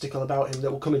something mystical about him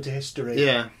that will come into history.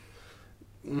 Yeah.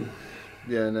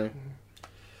 Yeah, no.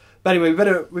 But anyway,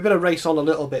 we better race on a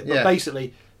little bit. But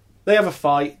basically, they have a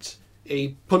fight.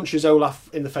 He punches Olaf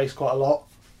in the face quite a lot.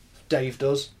 Dave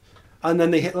does. And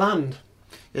then they hit land.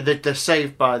 Yeah, they're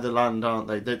saved by the land, aren't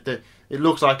they? It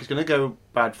looks like it's going to go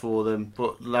bad for them,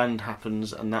 but land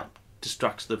happens and that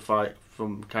distracts the fight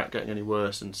from getting any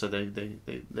worse, and so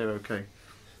they're okay.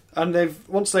 And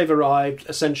once they've arrived,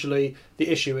 essentially the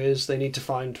issue is they need to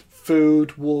find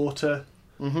food, water,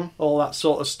 all that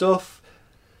sort of stuff.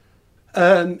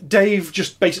 Dave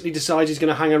just basically decides he's going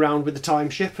to hang around with the time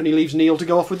ship, and he leaves Neil to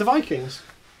go off with the Vikings.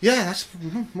 Yeah, that's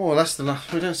more or less the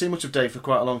last. We don't see much of Dave for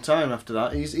quite a long time after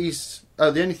that. He's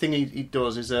the only thing he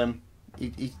does is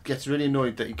he gets really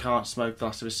annoyed that he can't smoke the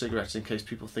last of his cigarettes in case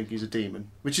people think he's a demon,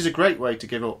 which is a great way to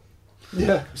give up.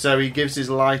 Yeah. So he gives his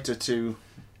lighter to.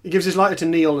 He gives his lighter to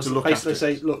Neil and to basically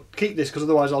say, "Look, keep this because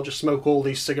otherwise I'll just smoke all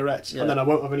these cigarettes and then I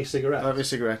won't have any cigarettes. I'll have any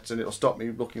cigarettes and it'll stop me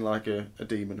looking like a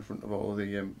demon in front of all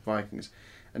the Vikings."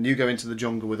 And you go into the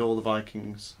jungle with all the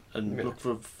Vikings and look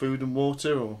for food and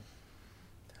water, or.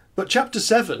 But chapter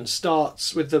 7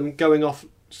 starts with them going off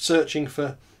searching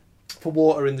for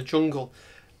water in the jungle.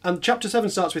 And chapter 7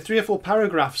 starts with 3 or 4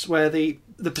 paragraphs where the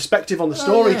perspective on the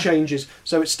story changes.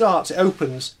 So it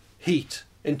opens, heat,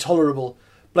 intolerable,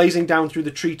 blazing down through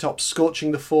the treetops,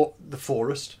 scorching the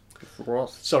forest.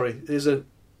 Sorry, there's a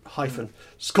hyphen.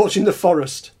 Scorching the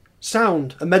forest.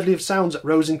 Sound, a medley of sounds that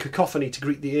rose in cacophony to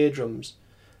greet the eardrums.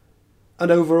 And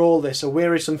over all this, a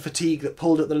wearisome fatigue that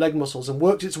pulled at the leg muscles and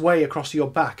worked its way across your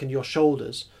back and your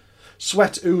shoulders.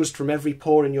 Sweat oozed from every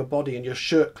pore in your body and your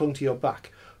shirt clung to your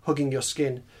back, hugging your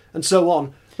skin, and so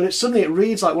on. But it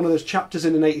reads like one of those chapters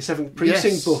in an 87th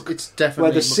Precinct book. It's definitely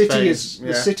where the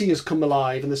city has come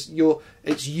alive, and it's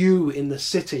you in the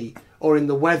city, or in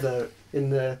the weather,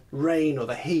 in the rain or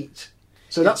the heat.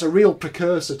 So that's a real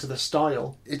precursor to the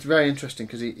style. It's very interesting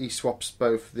because he swaps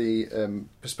both the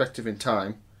perspective in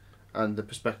time and the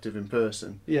perspective in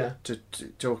person. Yeah. To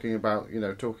talking about,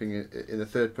 talking in the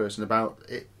third person about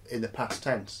it in the past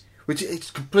tense, which it's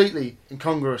completely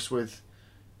incongruous with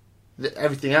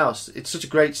everything else. It's such a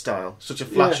great style, such a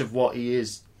flash of what he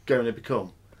is going to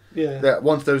become. Yeah. That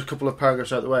once those couple of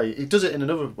paragraphs out of the way, he does it in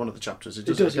another one of the chapters. He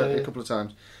does it a couple of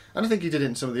times, and I think he did it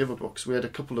in some of the other books. We had a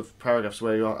couple of paragraphs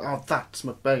where you're like, "Oh, that's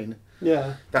McBain."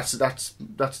 Yeah. That's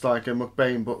like a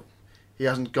McBain, but he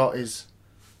hasn't got his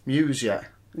muse yet.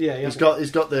 Yeah, he's got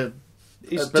the.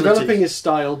 He's developing his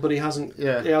style, but he hasn't.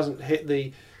 Yeah. He hasn't hit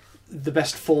the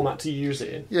best format to use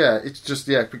it in. Yeah, it's just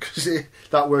because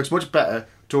that works much better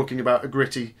talking about a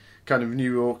gritty kind of New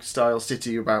York style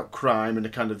city about crime and the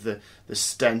kind of the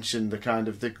stench and the kind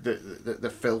of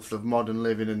the filth of modern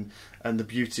living and the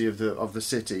beauty of the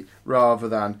city, rather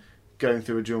than going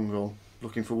through a jungle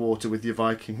looking for water with your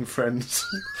Viking friends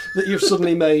that you've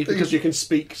suddenly made because you can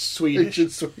speak Swedish.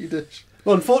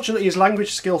 Well, unfortunately, his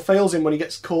language skill fails him when he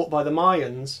gets caught by the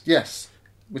Mayans. Yes,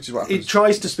 which is what happens. He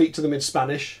tries to speak to them in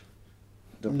Spanish.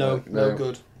 No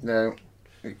good. No,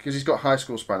 because he's got high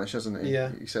school Spanish, hasn't he?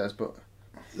 Yeah. He says, but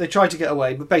they try to get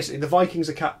away. But basically, the Vikings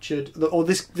are captured, or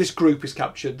this group is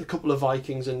captured. The couple of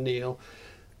Vikings and Neil,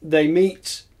 they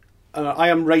meet. I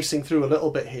am racing through a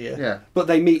little bit here. Yeah. But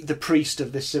they meet the priest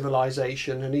of this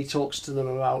civilization, and he talks to them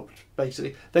about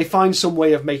basically they find some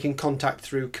way of making contact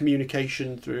through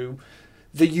communication, through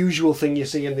the usual thing you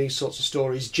see in these sorts of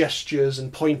stories, gestures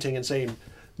and pointing and saying,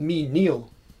 "Me, Neil."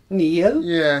 Neil?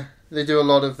 Yeah, they do a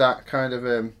lot of that kind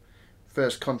of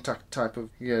first contact type of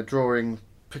drawing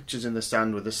pictures in the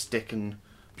sand with a stick and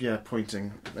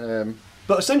pointing.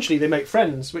 But essentially they make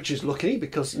friends, which is lucky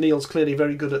because Neil's clearly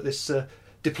very good at this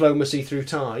diplomacy through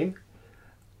time.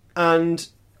 And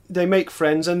they make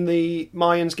friends and the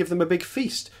Mayans give them a big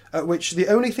feast, at which the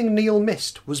only thing Neil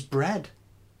missed was bread.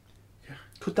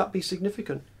 Could that be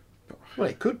significant? Well,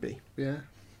 it could be. Yeah.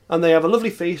 And they have a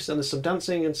lovely feast, and there's some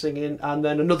dancing and singing, and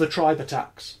then another tribe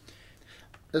attacks.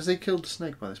 Has they killed the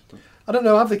snake by this point? I don't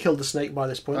know, have they killed the snake by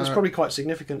this point? It's probably quite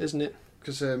significant, isn't it?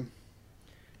 Because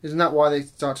isn't that why they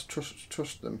start to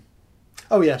trust them?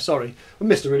 Oh yeah, sorry. I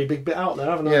missed a really big bit out there,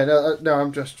 haven't I? Yeah, no,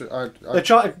 I'm just... They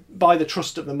try to buy the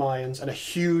trust of the Mayans, and a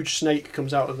huge snake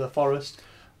comes out of the forest,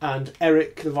 and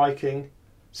Eric the Viking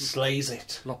slays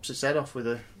it. Lops its head off with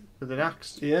an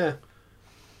axe. Yeah.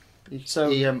 He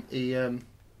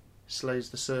slays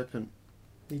the serpent.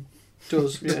 He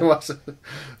does, yeah.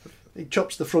 He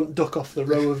chops the front duck off the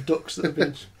row of ducks that have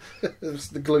been... It's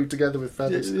glued together with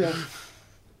feathers. Yeah.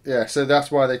 Yeah, so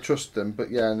that's why they trust them, but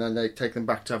and then they take them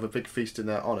back to have a big feast in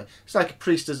their honour. It's like a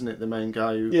priest, isn't it, the main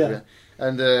guy who... Yeah.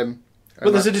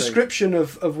 But there's a description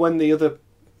of when the other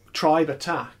tribe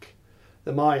attack,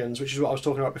 the Mayans, which is what I was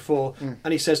talking about before,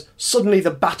 and he says, "Suddenly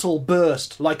the battle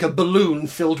burst like a balloon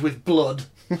filled with blood."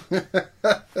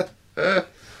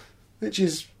 which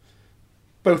is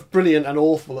both brilliant and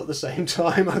awful at the same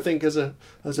time, I think, as a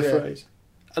phrase.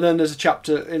 And then there's a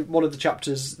chapter, in one of the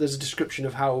chapters, there's a description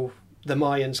of how the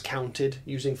Mayans counted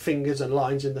using fingers and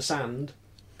lines in the sand.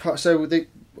 So,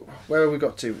 where have we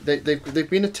got to? They've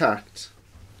been attacked.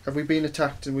 Have we been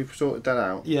attacked and we've sorted that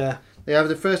out? Yeah. They have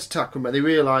the first attack, but they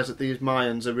realise that these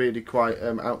Mayans are really quite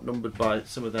outnumbered by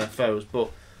some of their foes, but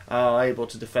are able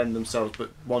to defend themselves, but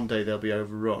one day they'll be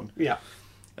overrun. Yeah.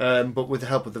 But with the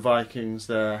help of the Vikings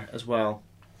there as well,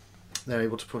 they're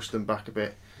able to push them back a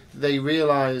bit. They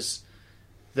realise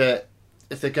that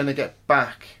if they're going to get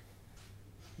back,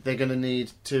 they're going to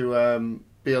need to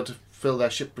be able to fill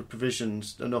their ship with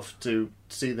provisions enough to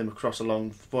see them across a long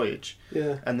voyage.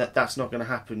 Yeah. And that's not going to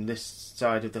happen this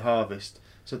side of the harvest.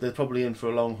 So they're probably in for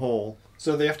a long haul.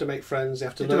 So they have to make friends, they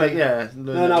have to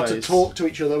learn how to talk to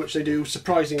each other, which they do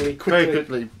surprisingly quickly. Very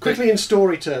quickly. Quickly in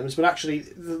story terms, but actually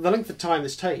the length of time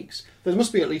this takes, there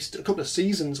must be at least a couple of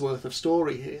seasons worth of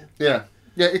story here. Yeah.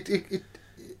 Yeah,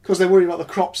 because they're worried about the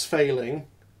crops failing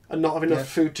and not having enough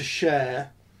food to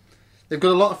share. They've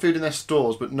got a lot of food in their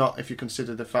stores, but not if you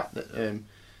consider the fact that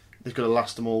they've got to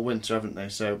last them all winter, haven't they?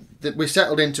 So we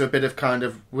settled into a bit of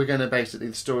we're going to basically,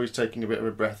 the story's taking a bit of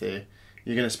a breath here.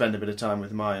 You're going to spend a bit of time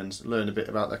with the Mayans, learn a bit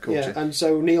about their culture. Yeah, and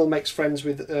so Neil makes friends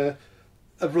with a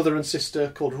brother and sister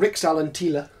called Rixal and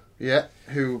Tila. Yeah,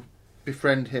 who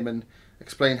befriend him and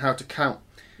explain how to count.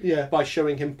 Yeah, by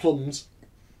showing him plums.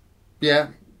 Yeah,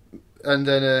 and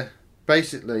then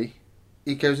basically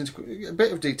he goes into a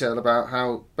bit of detail about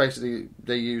how basically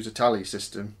they use a tally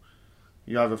system.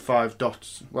 You either 5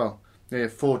 dots, you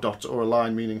have 4 dots or a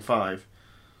line meaning 5,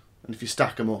 and if you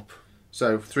stack them up,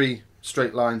 so 3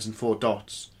 straight lines and 4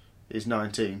 dots is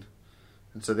 19,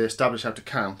 and so they establish how to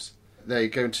count. They're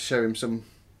going to show him some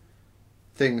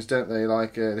things, don't they?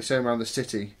 Like they show him around the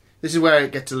city. This is where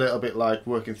it gets a little bit like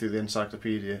working through the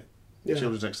encyclopedia,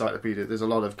 children's encyclopedia. There's a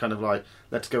lot of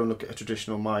let's go and look at a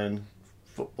traditional Mayan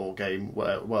football game,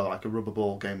 like a rubber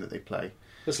ball game that they play.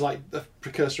 It's like a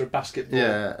precursor of basketball.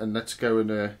 Yeah, and let's go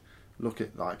and look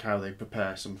at like how they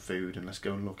prepare some food, and let's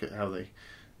go and look at how they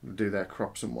do their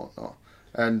crops and whatnot.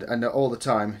 And all the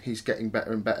time he's getting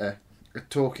better and better at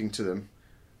talking to them,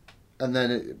 and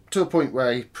then to a point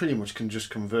where he pretty much can just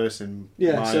converse in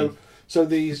Mayan. So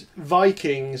these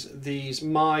Vikings, these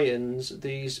Mayans,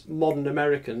 these modern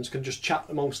Americans can just chat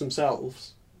amongst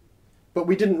themselves. But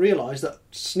we didn't realise that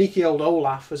sneaky old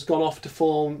Olaf has gone off to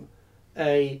form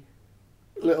a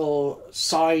little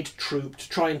side troop to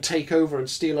try and take over and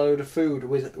steal a load of food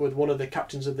with one of the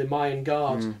captains of the Mayan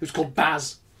guards, who's called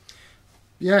Baz.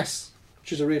 Yes.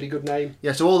 Which is a really good name.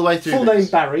 Yeah, so all the way through Full name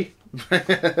Barry.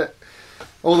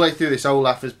 All the way through this,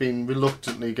 Olaf has been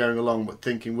reluctantly going along, but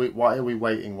thinking, why are we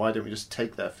waiting? Why don't we just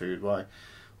take their food? Why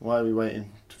are we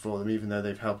waiting for them, even though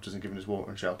they've helped us and given us water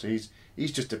and shelter? He's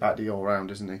just a baddie all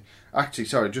round, isn't he? Actually,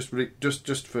 sorry,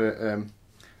 just for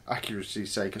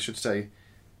accuracy's sake, I should say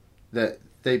that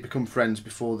they become friends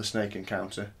before the snake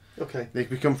encounter. Okay. They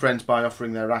become friends by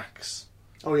offering their axe.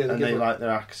 Oh yeah, and they like their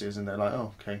axes, and they're like,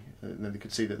 oh, okay. And then they can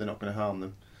see that they're not going to harm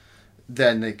them.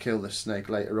 Then they kill the snake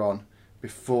later on,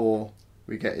 before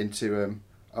we get into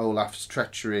Olaf's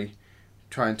treachery,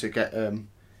 trying to get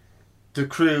the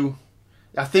crew.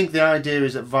 I think the idea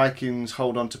is that Vikings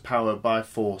hold on to power by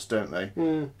force, don't they?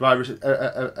 By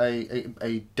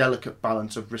a delicate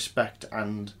balance of respect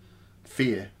and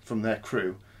fear from their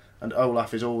crew. And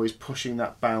Olaf is always pushing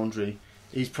that boundary.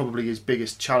 He's probably his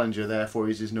biggest challenger, therefore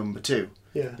he's his number 2.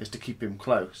 Yeah. Is to keep him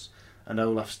close. And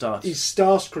Olaf starts... He's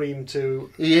Starscream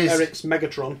to Eric's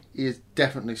Megatron. He is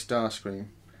definitely Starscream.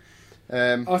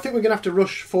 I think we're going to have to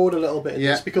rush forward a little bit in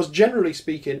this, because generally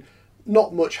speaking,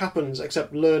 not much happens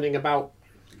except learning about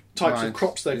types of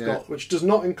crops they've got, which does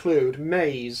not include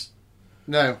maize.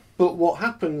 No. But what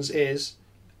happens is,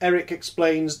 Eric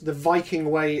explains the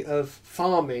Viking way of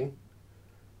farming,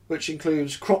 which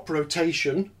includes crop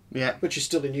rotation, which is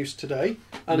still in use today.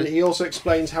 And he also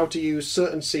explains how to use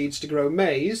certain seeds to grow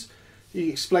maize. He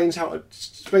explains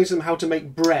them how to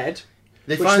make bread,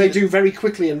 which they do very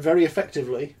quickly and very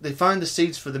effectively. They find the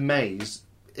seeds for the maize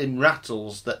in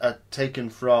rattles that are taken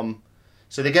from...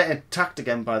 So they get attacked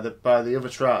again by the other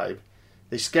tribe.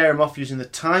 They scare him off using the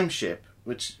time ship,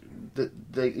 which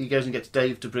he goes and gets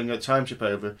Dave to bring a time ship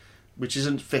over, which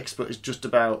isn't fixed, but is just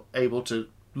about able to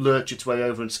lurch its way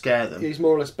over and scare them. He's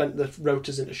more or less bent the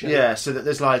rotors into shape. Yeah, so that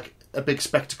there's like a big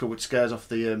spectacle which scares off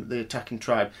the attacking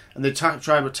tribe, and the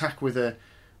tribe attack with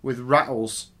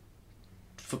rattles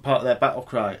for part of their battle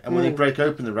cry. And when they break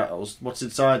open the rattles, what's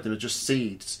inside them are just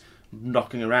seeds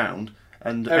knocking around.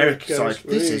 And Eric's like,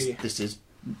 this is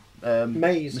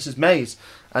Maze. Mrs. Maze,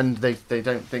 and they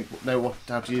don't know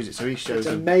how to use it, so he shows It's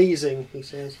them. amazing, he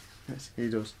says. Yes, he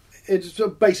does. It's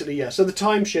basically, yeah. So the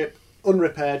time ship,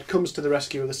 unrepaired, comes to the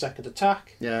rescue of the second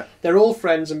attack. Yeah, They're all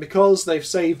friends, and because they've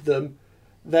saved them,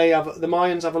 the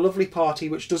Mayans have a lovely party,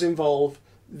 which does involve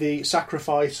the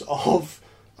sacrifice of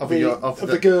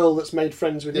the girl that's made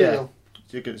friends with Yeah. Neil.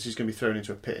 she's going to be thrown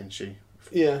into a pit, isn't she?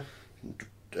 Yeah.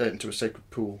 Into a sacred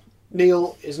pool.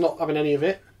 Neil is not having any of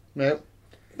it, No.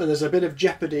 and there's a bit of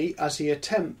jeopardy as he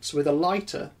attempts with a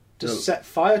lighter to No. set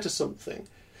fire to something.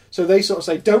 So they sort of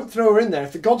say, don't throw her in there.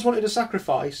 If the gods wanted her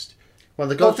sacrificed,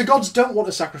 Well, if the gods don't want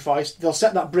her sacrificed, they'll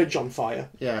set that bridge on fire.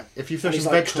 Yeah, if you throw And he's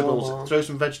some like, vegetables, "Come on." throw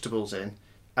some vegetables in,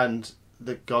 and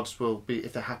the gods will be,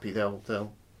 if they're happy, they'll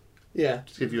Yeah.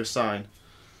 give you a sign.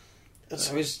 And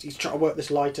so he's trying to work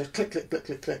this lighter. Click, click, click,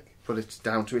 click, click. But it's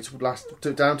down to its down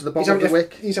to the He's bottom of the having,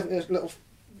 wick. he's having a little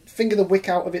finger the wick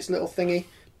out of its little thingy,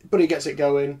 but he gets it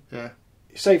going. Yeah,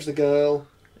 He saves the girl.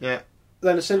 yeah.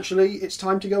 Then essentially, it's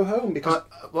time to go home because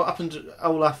What happened to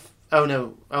Olaf? Oh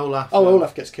no, Olaf.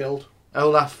 Olaf gets killed.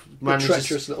 Olaf The manages.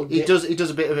 treacherous little He git. does. He does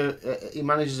a bit of a. He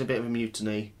manages a bit of a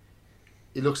mutiny.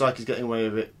 It looks like he's getting away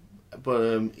with it,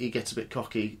 but he gets a bit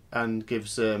cocky and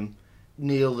gives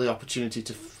Neil the opportunity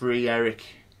to free Eric.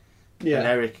 Yeah, And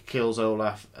Eric kills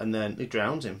Olaf, and then he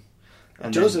drowns him.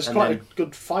 And it does. then- It's and quite then- a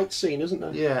good fight scene, isn't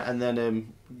there? Yeah, and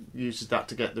then uses that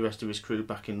to get the rest of his crew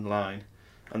back in line,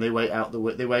 and they wait out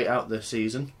the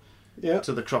season Yeah,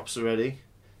 till the crops are ready.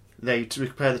 They to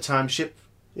repair the time ship,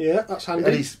 yeah, that's and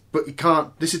handy. but he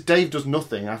can't. This is Dave does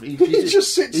nothing. He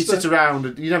just sits He sits there. around,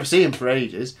 and you never see him for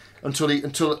ages until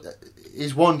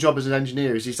his one job as an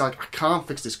engineer is he's like, I can't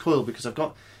fix this coil because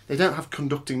they don't have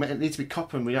conducting metal. It needs to be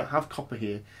copper, and we don't have copper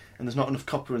here, and there's not enough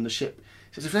copper in the ship.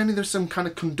 He says, if only there was some kind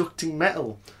of conducting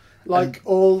metal. Like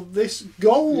all this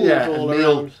gold Yeah, all and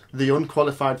Neil, around. the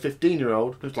unqualified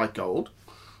 15-year-old, who's like gold.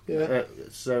 Yeah,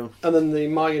 So and then the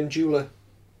Mayan jeweler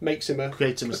makes him a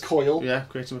creates him coil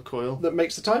creates him a coil, that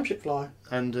makes the time ship fly.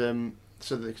 and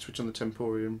so they can switch on the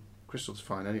Temporium. Crystal's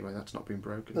fine anyway. That's not been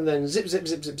broken. And then zip, zip,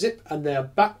 zip, zip, zip, and they're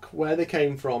back where they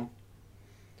came from.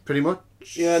 Pretty much.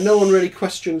 Yeah, no one really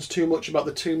questions too much about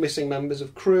the two missing members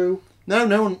of crew. No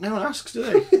one asks, do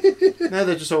they? No,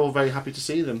 they're just all very happy to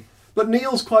see them. But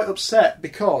Neil's quite upset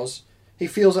because he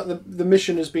feels that the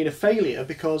mission has been a failure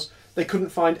because they couldn't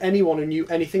find anyone who knew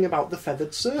anything about the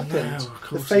feathered serpent. No, of The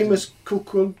course famous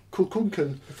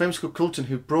Kulkunkan. The famous Kukulkan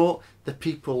who brought the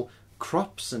people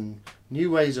crops and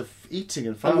new ways of eating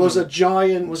and farming. And was a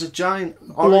giant... was a giant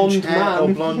blonde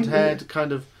man. blonde-haired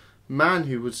kind of man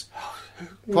who was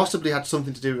possibly had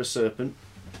something to do with a serpent.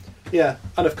 Yeah,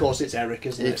 and of course it's Eric,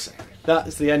 isn't It's it?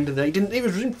 That's the end of it. It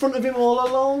was in front of him all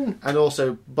along. And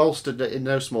also bolstered in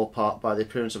no small part by the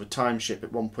appearance of a time ship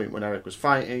at one point when Eric was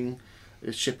fighting,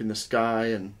 his ship in the sky,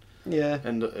 and Yeah.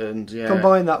 yeah,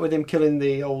 Combine that with him killing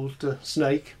the old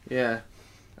snake. yeah.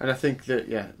 And I think that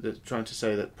they're trying to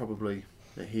say that probably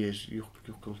that he is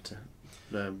Kukulkan.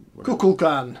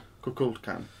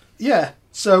 Kukulkan. Yeah,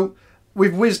 so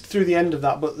we've whizzed through the end of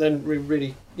that, but then we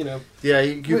really, Yeah,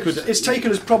 you could. It's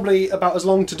taken us probably about as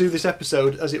long to do this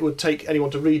episode as it would take anyone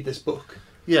to read this book.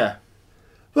 Yeah,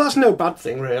 Well, that's no bad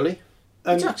thing, really.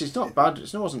 it's not bad.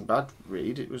 It wasn't bad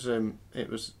read. It was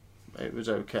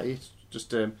okay. It's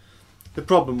just the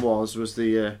problem was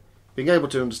the being able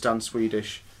to understand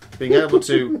Swedish, being able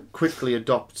to quickly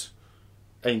adopt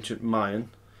ancient Mayan,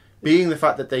 being the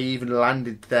fact that they even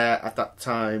landed there at that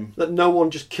time. That no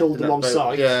one just killed them on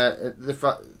sight. Yeah, the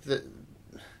fact that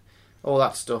all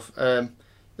that stuff.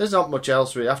 There's not much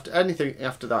else really. Anything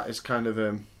after that is kind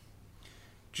of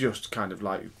just kind of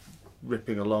like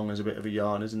ripping along as a bit of a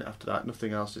yarn, isn't it? After that,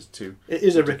 nothing else is too. It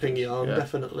is a ripping yarn, Yeah.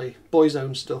 definitely. Boys'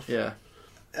 own stuff. Yeah.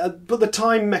 But the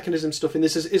time mechanism stuff in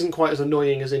this isn't quite as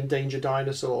annoying as in Danger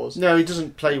Dinosaurs. No, he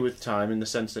doesn't play with time in the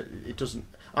sense that it doesn't.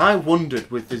 I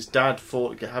wondered with his dad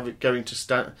going to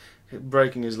stand,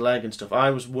 breaking his leg and stuff.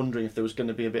 I was wondering if there was going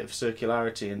to be a bit of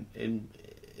circularity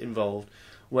involved,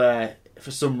 where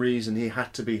for some reason he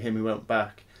had to be him who went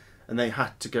back, and they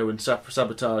had to go and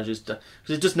sabotage his dad.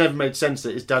 Because it just never made sense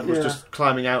that his dad was just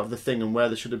climbing out of the thing, and where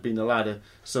there should have been a ladder,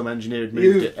 some engineer had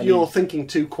moved it. And You're thinking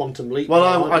too quantum leap. Well, now,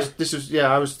 I aren't you?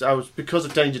 I was because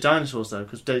of Danger Dinosaurs though,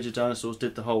 because Danger Dinosaurs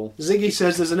did the whole. Ziggy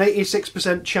says there's an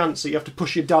 86% chance that you have to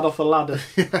push your dad off a ladder.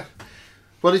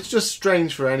 Well, it's just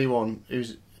strange for anyone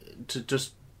who's to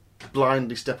just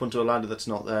blindly step onto a ladder that's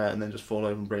not there and then just fall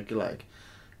over and break your leg.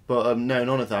 But no,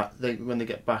 none of that. When they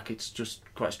get back, it's just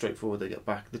quite straightforward. They get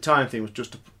back. The time thing was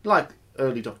just like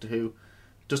early Doctor Who,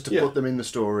 just to put them in the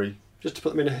story, Just to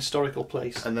put them in a historical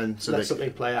place. and then Let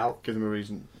something play out. give them a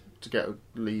reason to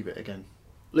leave it again.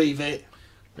 Leave it.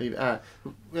 leave it at.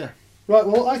 Yeah. Right,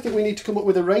 well, I think we need to come up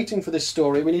with a rating for this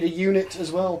story. We need a unit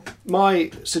as well.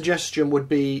 My suggestion would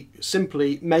be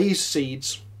simply maize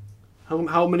seeds.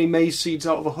 How many maize seeds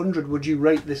out of 100 would you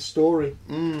rate this story?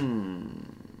 I'm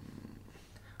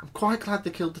quite glad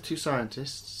they killed the two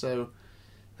scientists, so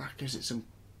that gives it some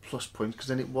plus points, because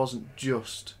then it wasn't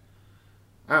just,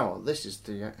 oh, this is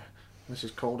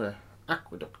called a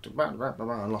aqueduct, blah, blah, blah,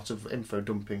 blah, and lots of info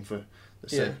dumping for the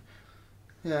sake.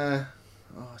 Yeah.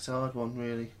 Oh, it's a hard one,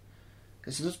 really.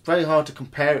 It's just very hard to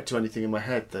compare it to anything in my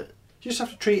head that... You just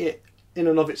have to treat it in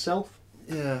and of itself.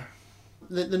 Yeah.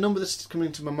 The number that's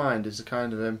coming to my mind is a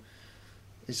kind of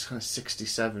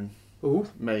 67 Ooh.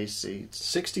 maize seeds.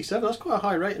 67, that's quite a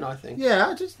high rating, I think.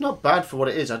 Yeah, it's not bad for what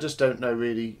it is. I just don't know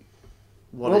really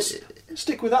what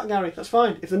stick with that, Gary. That's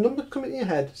fine. If the number coming in your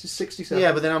head is 67...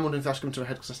 Yeah, but then I'm wondering if that's coming to my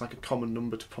head because that's like a common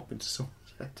number to pop into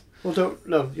someone's head.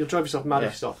 Well, you'll drive yourself mad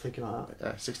if you start thinking like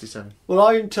that. 67. Well,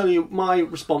 I can tell you my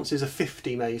response is a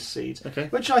 50 maize seeds. Okay.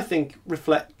 Which I think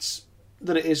reflects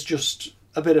that it is just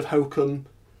a bit of hokum,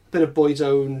 a bit of boys'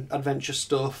 own adventure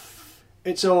stuff.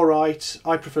 It's alright.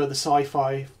 I prefer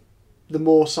the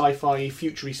more sci-fi,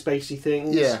 future-y, spacey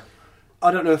things. Yeah.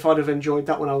 I don't know if I'd have enjoyed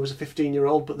that when I was a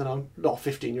 15-year-old, but then I'm not a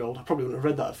 15-year-old. I probably wouldn't have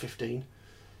read that at 15.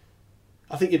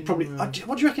 I think you'd probably... What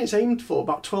do you reckon it's aimed for?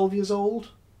 About 12 years old?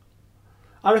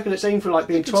 I reckon it's aimed for like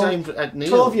being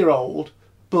 12-year-old,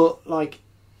 but like,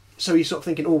 so you're sort of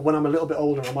thinking, oh, when I'm a little bit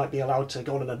older, I might be allowed to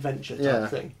go on an adventure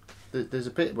type thing. There's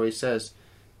a bit where he says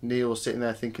Neil's sitting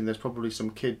there thinking there's probably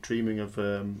some kid dreaming of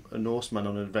a Norseman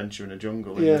on an adventure in a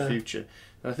jungle in the future.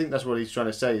 And I think that's what he's trying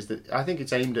to say, is that I think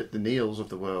it's aimed at the Neils of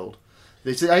the world.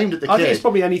 It's aimed at the kid. I think it's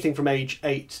probably anything from age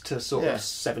 8 to sort of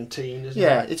 17, isn't it?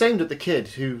 Yeah, it's aimed at the kid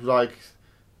who like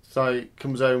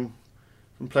comes home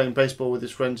from playing baseball with his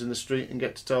friends in the street and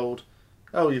gets told,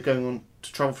 oh, you're going on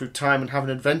to travel through time and have an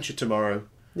adventure tomorrow.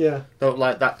 Yeah. Don't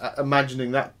like that,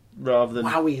 imagining that rather than...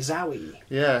 Wowie zowie.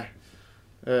 Yeah.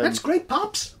 That's great,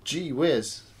 Pops. Gee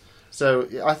whiz. So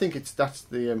I think that's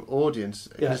the audience.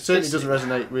 Yeah, it certainly doesn't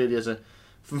resonate really as a...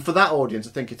 For that audience, I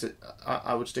think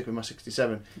I would stick with my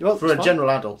 67. Well, for a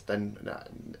general adult, then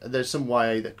there's some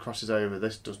YA that crosses over.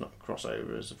 This does not cross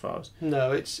over as far as...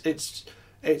 No, it's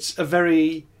a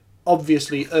very...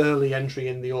 obviously early entry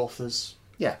in the author's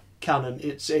canon.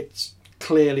 It's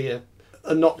clearly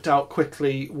a knocked out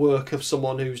quickly work of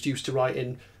someone who's used to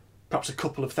writing perhaps a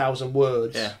couple of thousand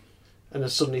words. Yeah. And then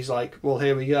suddenly he's like, well,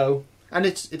 here we go. And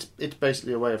it's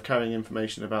basically a way of carrying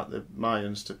information about the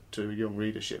Mayans to young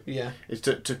readership. Yeah. It's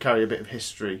to carry a bit of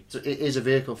history. So it is a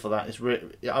vehicle for that.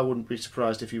 I wouldn't be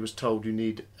surprised if he was told you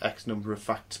need X number of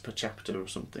facts per chapter or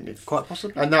something. Quite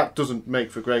possibly. And that doesn't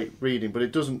make for great reading, but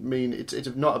it doesn't mean it's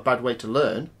not a bad way to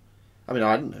learn. I mean,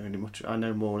 I don't know any much. I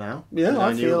know more now. Yeah,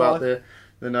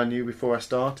 than I knew before I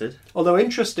started. Although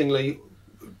interestingly,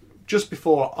 just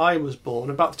before I was born,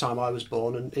 about the time I was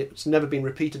born, and it's never been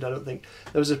repeated, I don't think,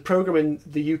 there was a programme in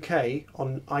the UK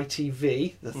on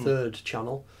ITV, the third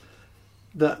channel,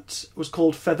 that was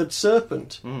called Feathered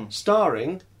Serpent,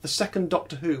 starring the second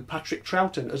Doctor Who, Patrick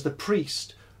Troughton, as the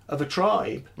priest of a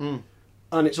tribe.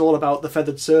 And it's all about the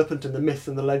feathered serpent and the myth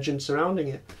and the legend surrounding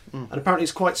it. And apparently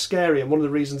it's quite scary, and one of the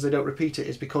reasons they don't repeat it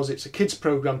is because it's a kids'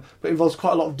 programme, but it involves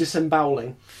quite a lot of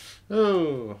disemboweling.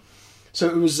 Oh... So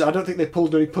it was. I don't think they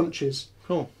pulled any punches.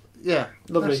 Cool. Yeah.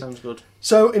 Lovely. That sounds good.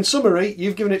 So in summary,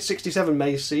 you've given it 67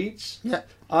 maize seeds. Yeah.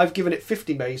 I've given it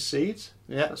 50 maize seeds.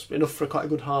 Yeah. That's enough for quite a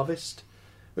good harvest.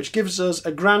 Which gives us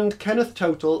a grand Kenneth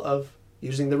total of,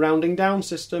 using the rounding down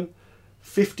system,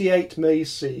 58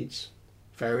 maize seeds.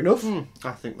 Fair enough.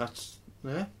 I think that's...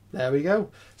 Yeah. There we go.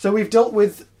 So we've dealt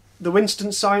with the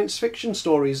Winston science fiction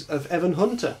stories of Evan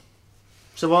Hunter.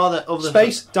 So are there other...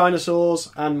 Space,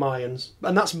 dinosaurs and Mayans.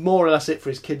 And that's more or less it for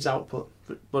his kids' output.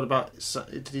 But what about...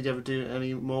 Did he ever do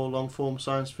any more long-form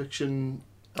science fiction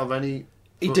of any...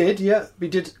 He did, yeah. We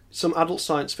did some adult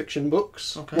science fiction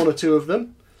books. Okay. 1 or 2 of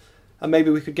them. And maybe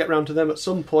we could get round to them at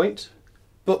some point.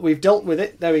 But we've dealt with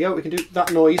it. There we go. We can do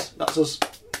that noise. That's us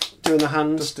doing the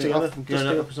hands dusting together. Off and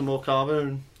going up with some more carver.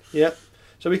 And... Yep.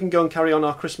 So we can go and carry on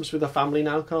our Christmas with our family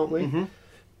now, can't we? Mm-hmm.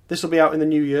 This will be out in the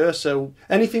new year, so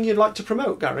anything you'd like to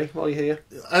promote, Gary, while you're here?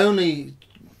 Only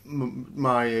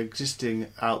my existing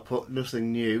output,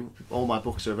 nothing new. All my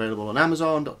books are available on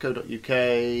Amazon.co.uk,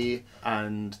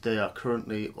 and they are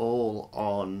currently all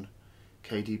on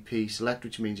KDP Select,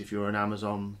 which means if you're an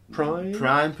Amazon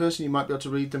Prime person, you might be able to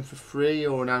read them for free,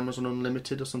 or an Amazon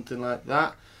Unlimited or something like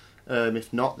that.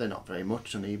 If not, they're not very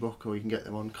much on ebook, or you can get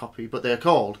them on copy. But they're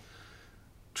called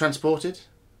Transported,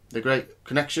 The Great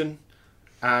Connection,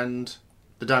 and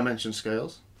The Dimension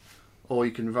Scales, or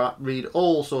you can read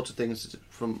all sorts of things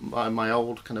from my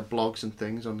old kind of blogs and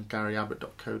things on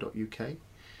garyabbott.co.uk.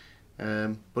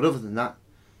 But other than that,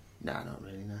 not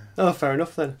really, no. Oh, fair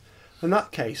enough then. In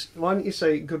that case, why don't you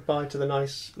say goodbye to the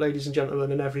nice ladies and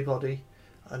gentlemen and everybody,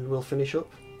 and we'll finish up.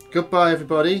 Goodbye,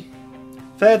 everybody.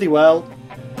 Fare thee well.